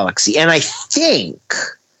the Galaxy. And I think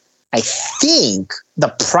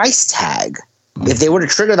the price tag, if they were to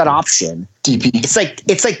trigger that option, DP, it's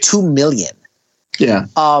like $2 million. Yeah.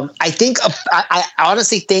 I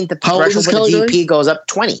honestly think that the threshold for the DP goes up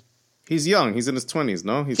 20. He's young. He's in his 20s,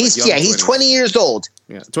 no? He's 20 years old.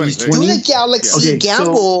 Yeah, 20. Do the Galaxy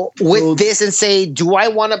gamble with this and say, do I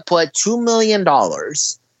want to put $2 million,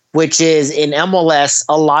 which is in MLS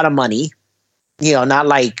a lot of money? Not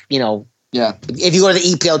like, if you go to the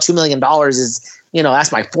EPL, $2 million is,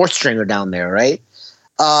 that's my fourth stringer down there, right?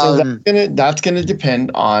 So that's gonna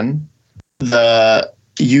depend on the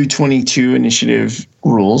U22 initiative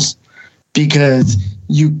rules, because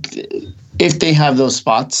if they have those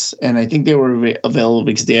spots, and I think they were available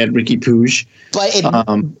because they had Ricky Puig. But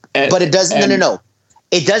it doesn't. No.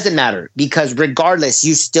 It doesn't matter, because regardless,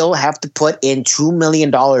 you still have to put in $2 million.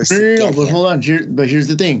 No, but hold on. Here's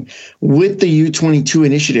the thing: with the U22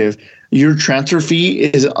 initiative, your transfer fee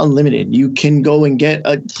is unlimited. You can go and get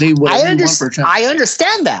play whatever you want for a transfer. I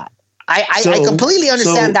understand that. I completely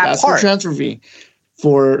understand that that's part. The transfer fee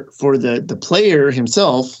for the player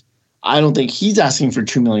himself. I don't think he's asking for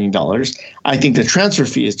 $2 million. I think the transfer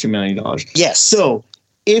fee is $2 million. Yes. So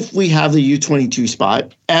if we have the U22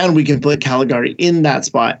 spot and we can put Caligari in that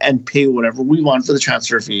spot and pay whatever we want for the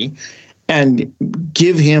transfer fee and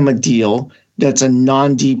give him a deal that's a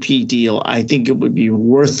non-DP deal, I think it would be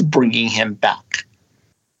worth bringing him back.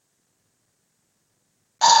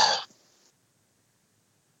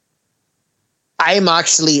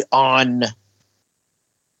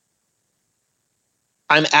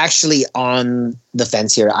 I'm actually on the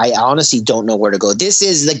fence here. I honestly don't know where to go. This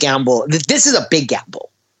is the gamble. This is a big gamble.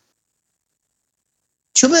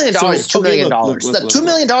 $2 million is $2 million. $2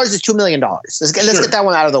 million is $2 million. Let's get that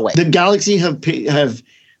one out of the way. The Galaxy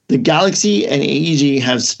the Galaxy and AEG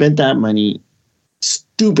have spent that money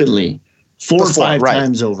stupidly four or five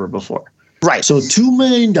times over before. Right. So $2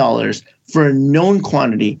 million for a known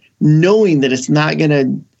quantity, knowing that it's not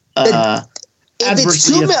going to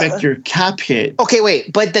adversely affect your cap hit. Okay,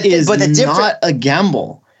 wait, but the difference, not a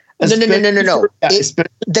gamble. No.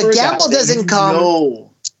 The gamble doesn't come. No.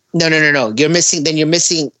 You're missing.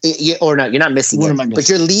 You're not missing. What am I missing? But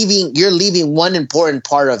you're leaving one important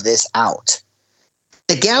part of this out.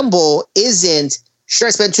 The gamble isn't, should I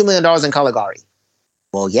spend $2 million on Caligari?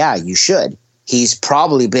 Well, yeah, you should. He's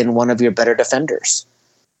probably been one of your better defenders.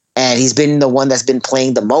 And he's been the one that's been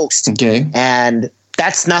playing the most. Okay. And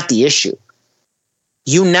that's not the issue.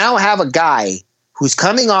 You now have a guy who's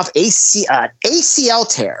coming off ACL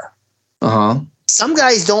tear. Uh-huh. Some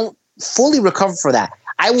guys don't fully recover for that.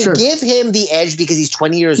 I will give him the edge because he's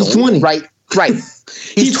 20 years old. 20. Right.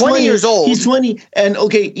 He's 20 years old. He's 20. And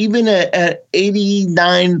okay, even at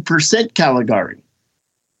 89% Caligari,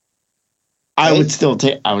 I would still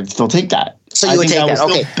take that. So you would take that.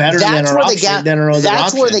 Okay. Better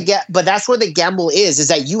that's where that's where the gamble is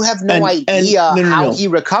that you have no idea how he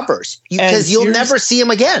recovers because you'll never see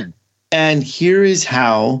him again. And here is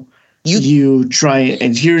how you try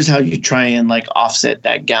and like offset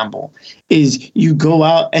that gamble is you go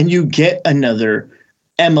out and you get another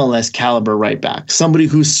MLS caliber right back, somebody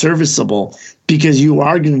who's serviceable, because you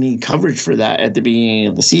are going to need coverage for that at the beginning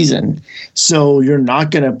of the season. So you're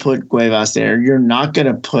not going to put Cuevas there. You're not going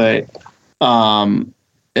to put, who's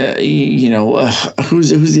the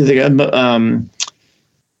other guy?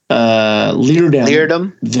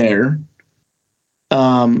 Leerdam there.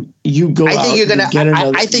 You go. I think you're gonna.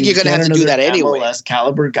 I think you're gonna have to do that anyway. MLS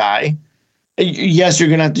caliber guy. Yes, you're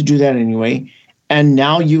gonna have to do that anyway. And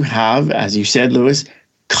now you have, as you said, Lewis,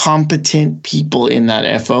 competent people in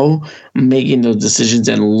that FO making those decisions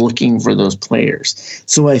and looking for those players.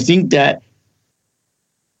 So I think that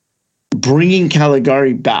bringing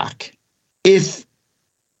Caligari back, if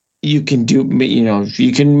you can do, if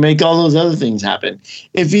you can make all those other things happen.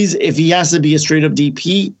 If he has to be a straight up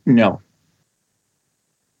DP, no.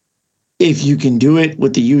 If you can do it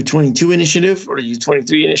with the U22 initiative or the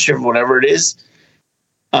U23 initiative, whatever it is,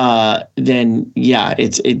 then yeah,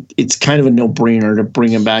 it's kind of a no-brainer to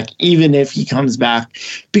bring him back, even if he comes back,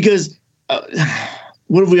 because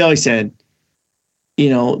what have we always said?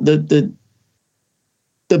 The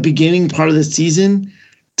beginning part of the season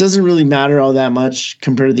doesn't really matter all that much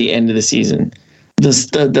compared to the end of the season.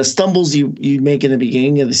 The stumbles you make in the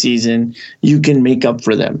beginning of the season, you can make up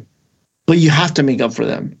for them, but you have to make up for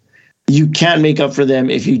them. You can't make up for them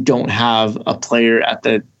if you don't have a player at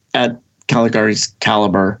Caligari's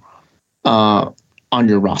caliber on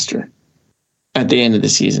your roster at the end of the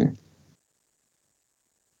season.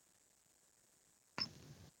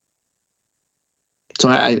 So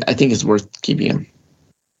I think it's worth keeping him.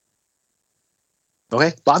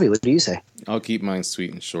 Okay, Bobby, what do you say? I'll keep mine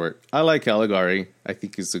sweet and short. I like Caligari. I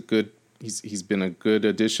think he's he's been a good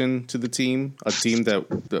addition to the team. A team a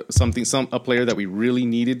player that we really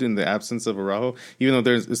needed in the absence of Araujo. Even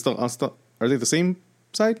though it's still are they the same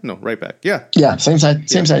side? No, right back. Yeah, same side.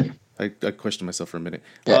 Same side. I questioned myself for a minute.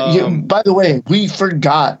 Yeah, by the way, we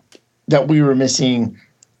forgot that we were missing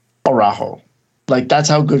Araujo. Like, that's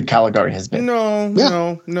how good Caligari has been. No.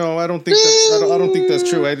 I don't think that's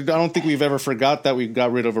true. I don't think we've ever forgot that we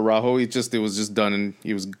got rid of Araujo. It was just done, and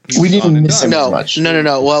he was we didn't miss him much.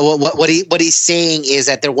 No. Well, what he's saying is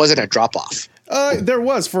that there wasn't a drop off. There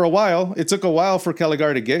was for a while. It took a while for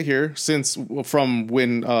Caligari to get here, from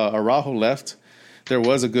when Araujo left. There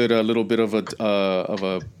was a good little bit of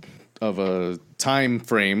a time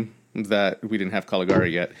frame that we didn't have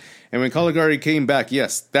Caligari yet. And when Caligari came back,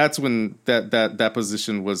 yes, that's when that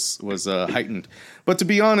position was heightened. But to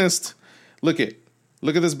be honest, look at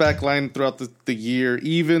this back line throughout the year.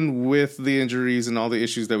 Even with the injuries and all the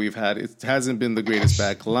issues that we've had, it hasn't been the greatest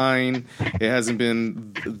back line. It hasn't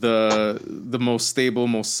been the most stable,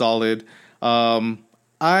 most solid.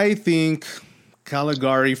 I think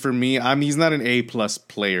Caligari, for me, he's not an A+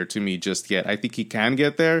 player to me just yet. I think he can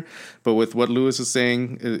get there, but with what Lewis is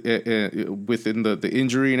saying, within the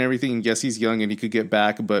injury and everything, yes, he's young and he could get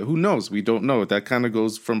back, but who knows? We don't know. That kind of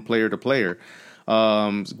goes from player to player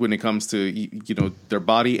when it comes to their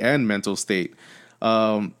body and mental state.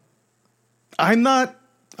 I'm not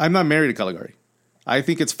married to Caligari. I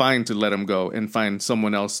think it's fine to let him go and find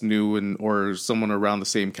someone else new or someone around the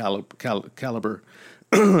same caliber.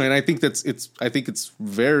 and I think it's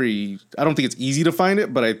very. I don't think it's easy to find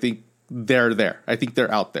it, but I think they're there. I think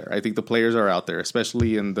they're out there. I think the players are out there,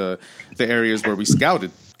 especially in the areas where we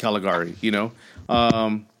scouted Caligari.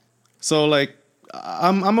 So like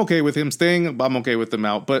I'm okay with him staying. I'm okay with him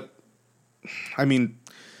out, but I mean,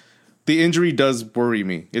 the injury does worry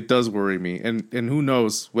me. It does worry me, and who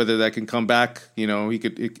knows whether that can come back. He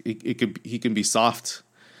can be soft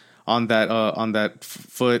on that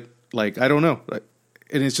foot. Like, I don't know,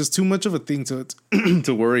 and it's just too much of a thing to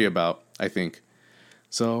to worry about, I think.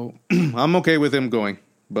 So I'm okay with him going,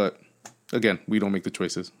 but again, we don't make the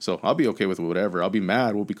choices, so I'll be okay with whatever. I'll be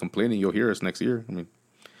mad. We'll be complaining. You'll hear us next year. I mean,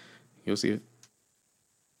 you'll see it.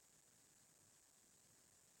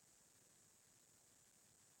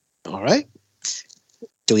 All right.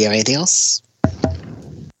 Do we have anything else?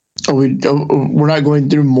 We're not going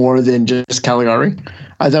through more than just Caligari.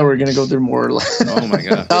 I thought we were going to go through more. Oh my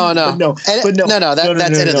god! Oh no! No. That's end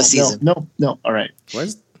of the season. No. All right.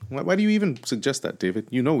 Why do you even suggest that, David?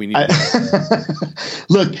 We need.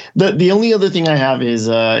 Look, the only other thing I have is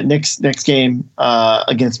next game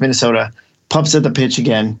against Minnesota. Pups at the pitch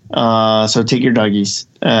again. So take your doggies,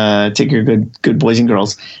 take your good boys and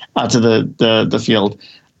girls out to the field.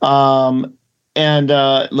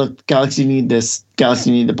 Look, Galaxy need this.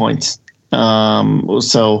 Galaxy need the points.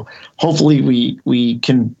 So hopefully we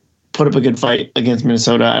can put up a good fight against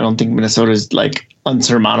Minnesota. I don't think Minnesota is like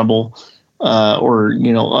unsurmountable or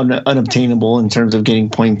unobtainable in terms of getting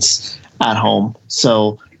points at home.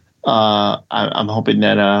 So I'm hoping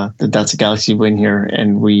that that's a Galaxy win here,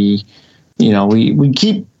 and we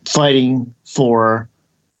keep fighting for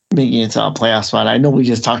making it to a playoff spot. I know we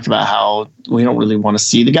just talked about how we don't really want to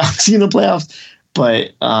see the Galaxy in the playoffs,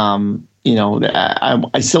 but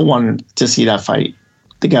I still want to see that fight.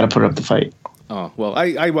 They got to put up the fight. Oh, well,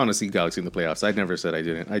 I want to see Galaxy in the playoffs. I never said I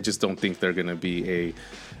didn't. I just don't think they're going to be a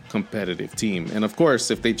competitive team. And of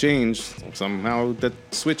course, if they change, somehow that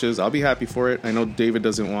switches, I'll be happy for it. I know David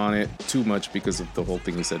doesn't want it too much because of the whole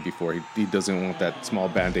thing he said before. He doesn't want that small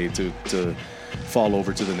Band-Aid to fall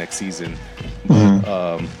over to the next season.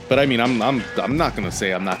 But I mean, I'm not gonna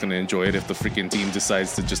say I'm not gonna enjoy it if the freaking team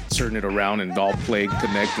decides to just turn it around and all play,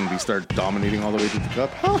 connect, and we start dominating all the way to the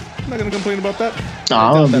cup. I'm not gonna complain about that.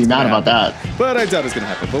 I'll be mad about that. But I doubt it's gonna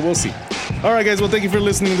happen. But we'll see. All right, guys. Well, thank you for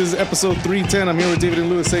listening. This is episode 310. I'm here with David and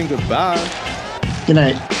Lewis saying goodbye. Good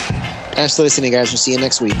night. Thanks for listening, guys. We'll see you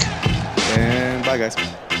next week. And bye, guys.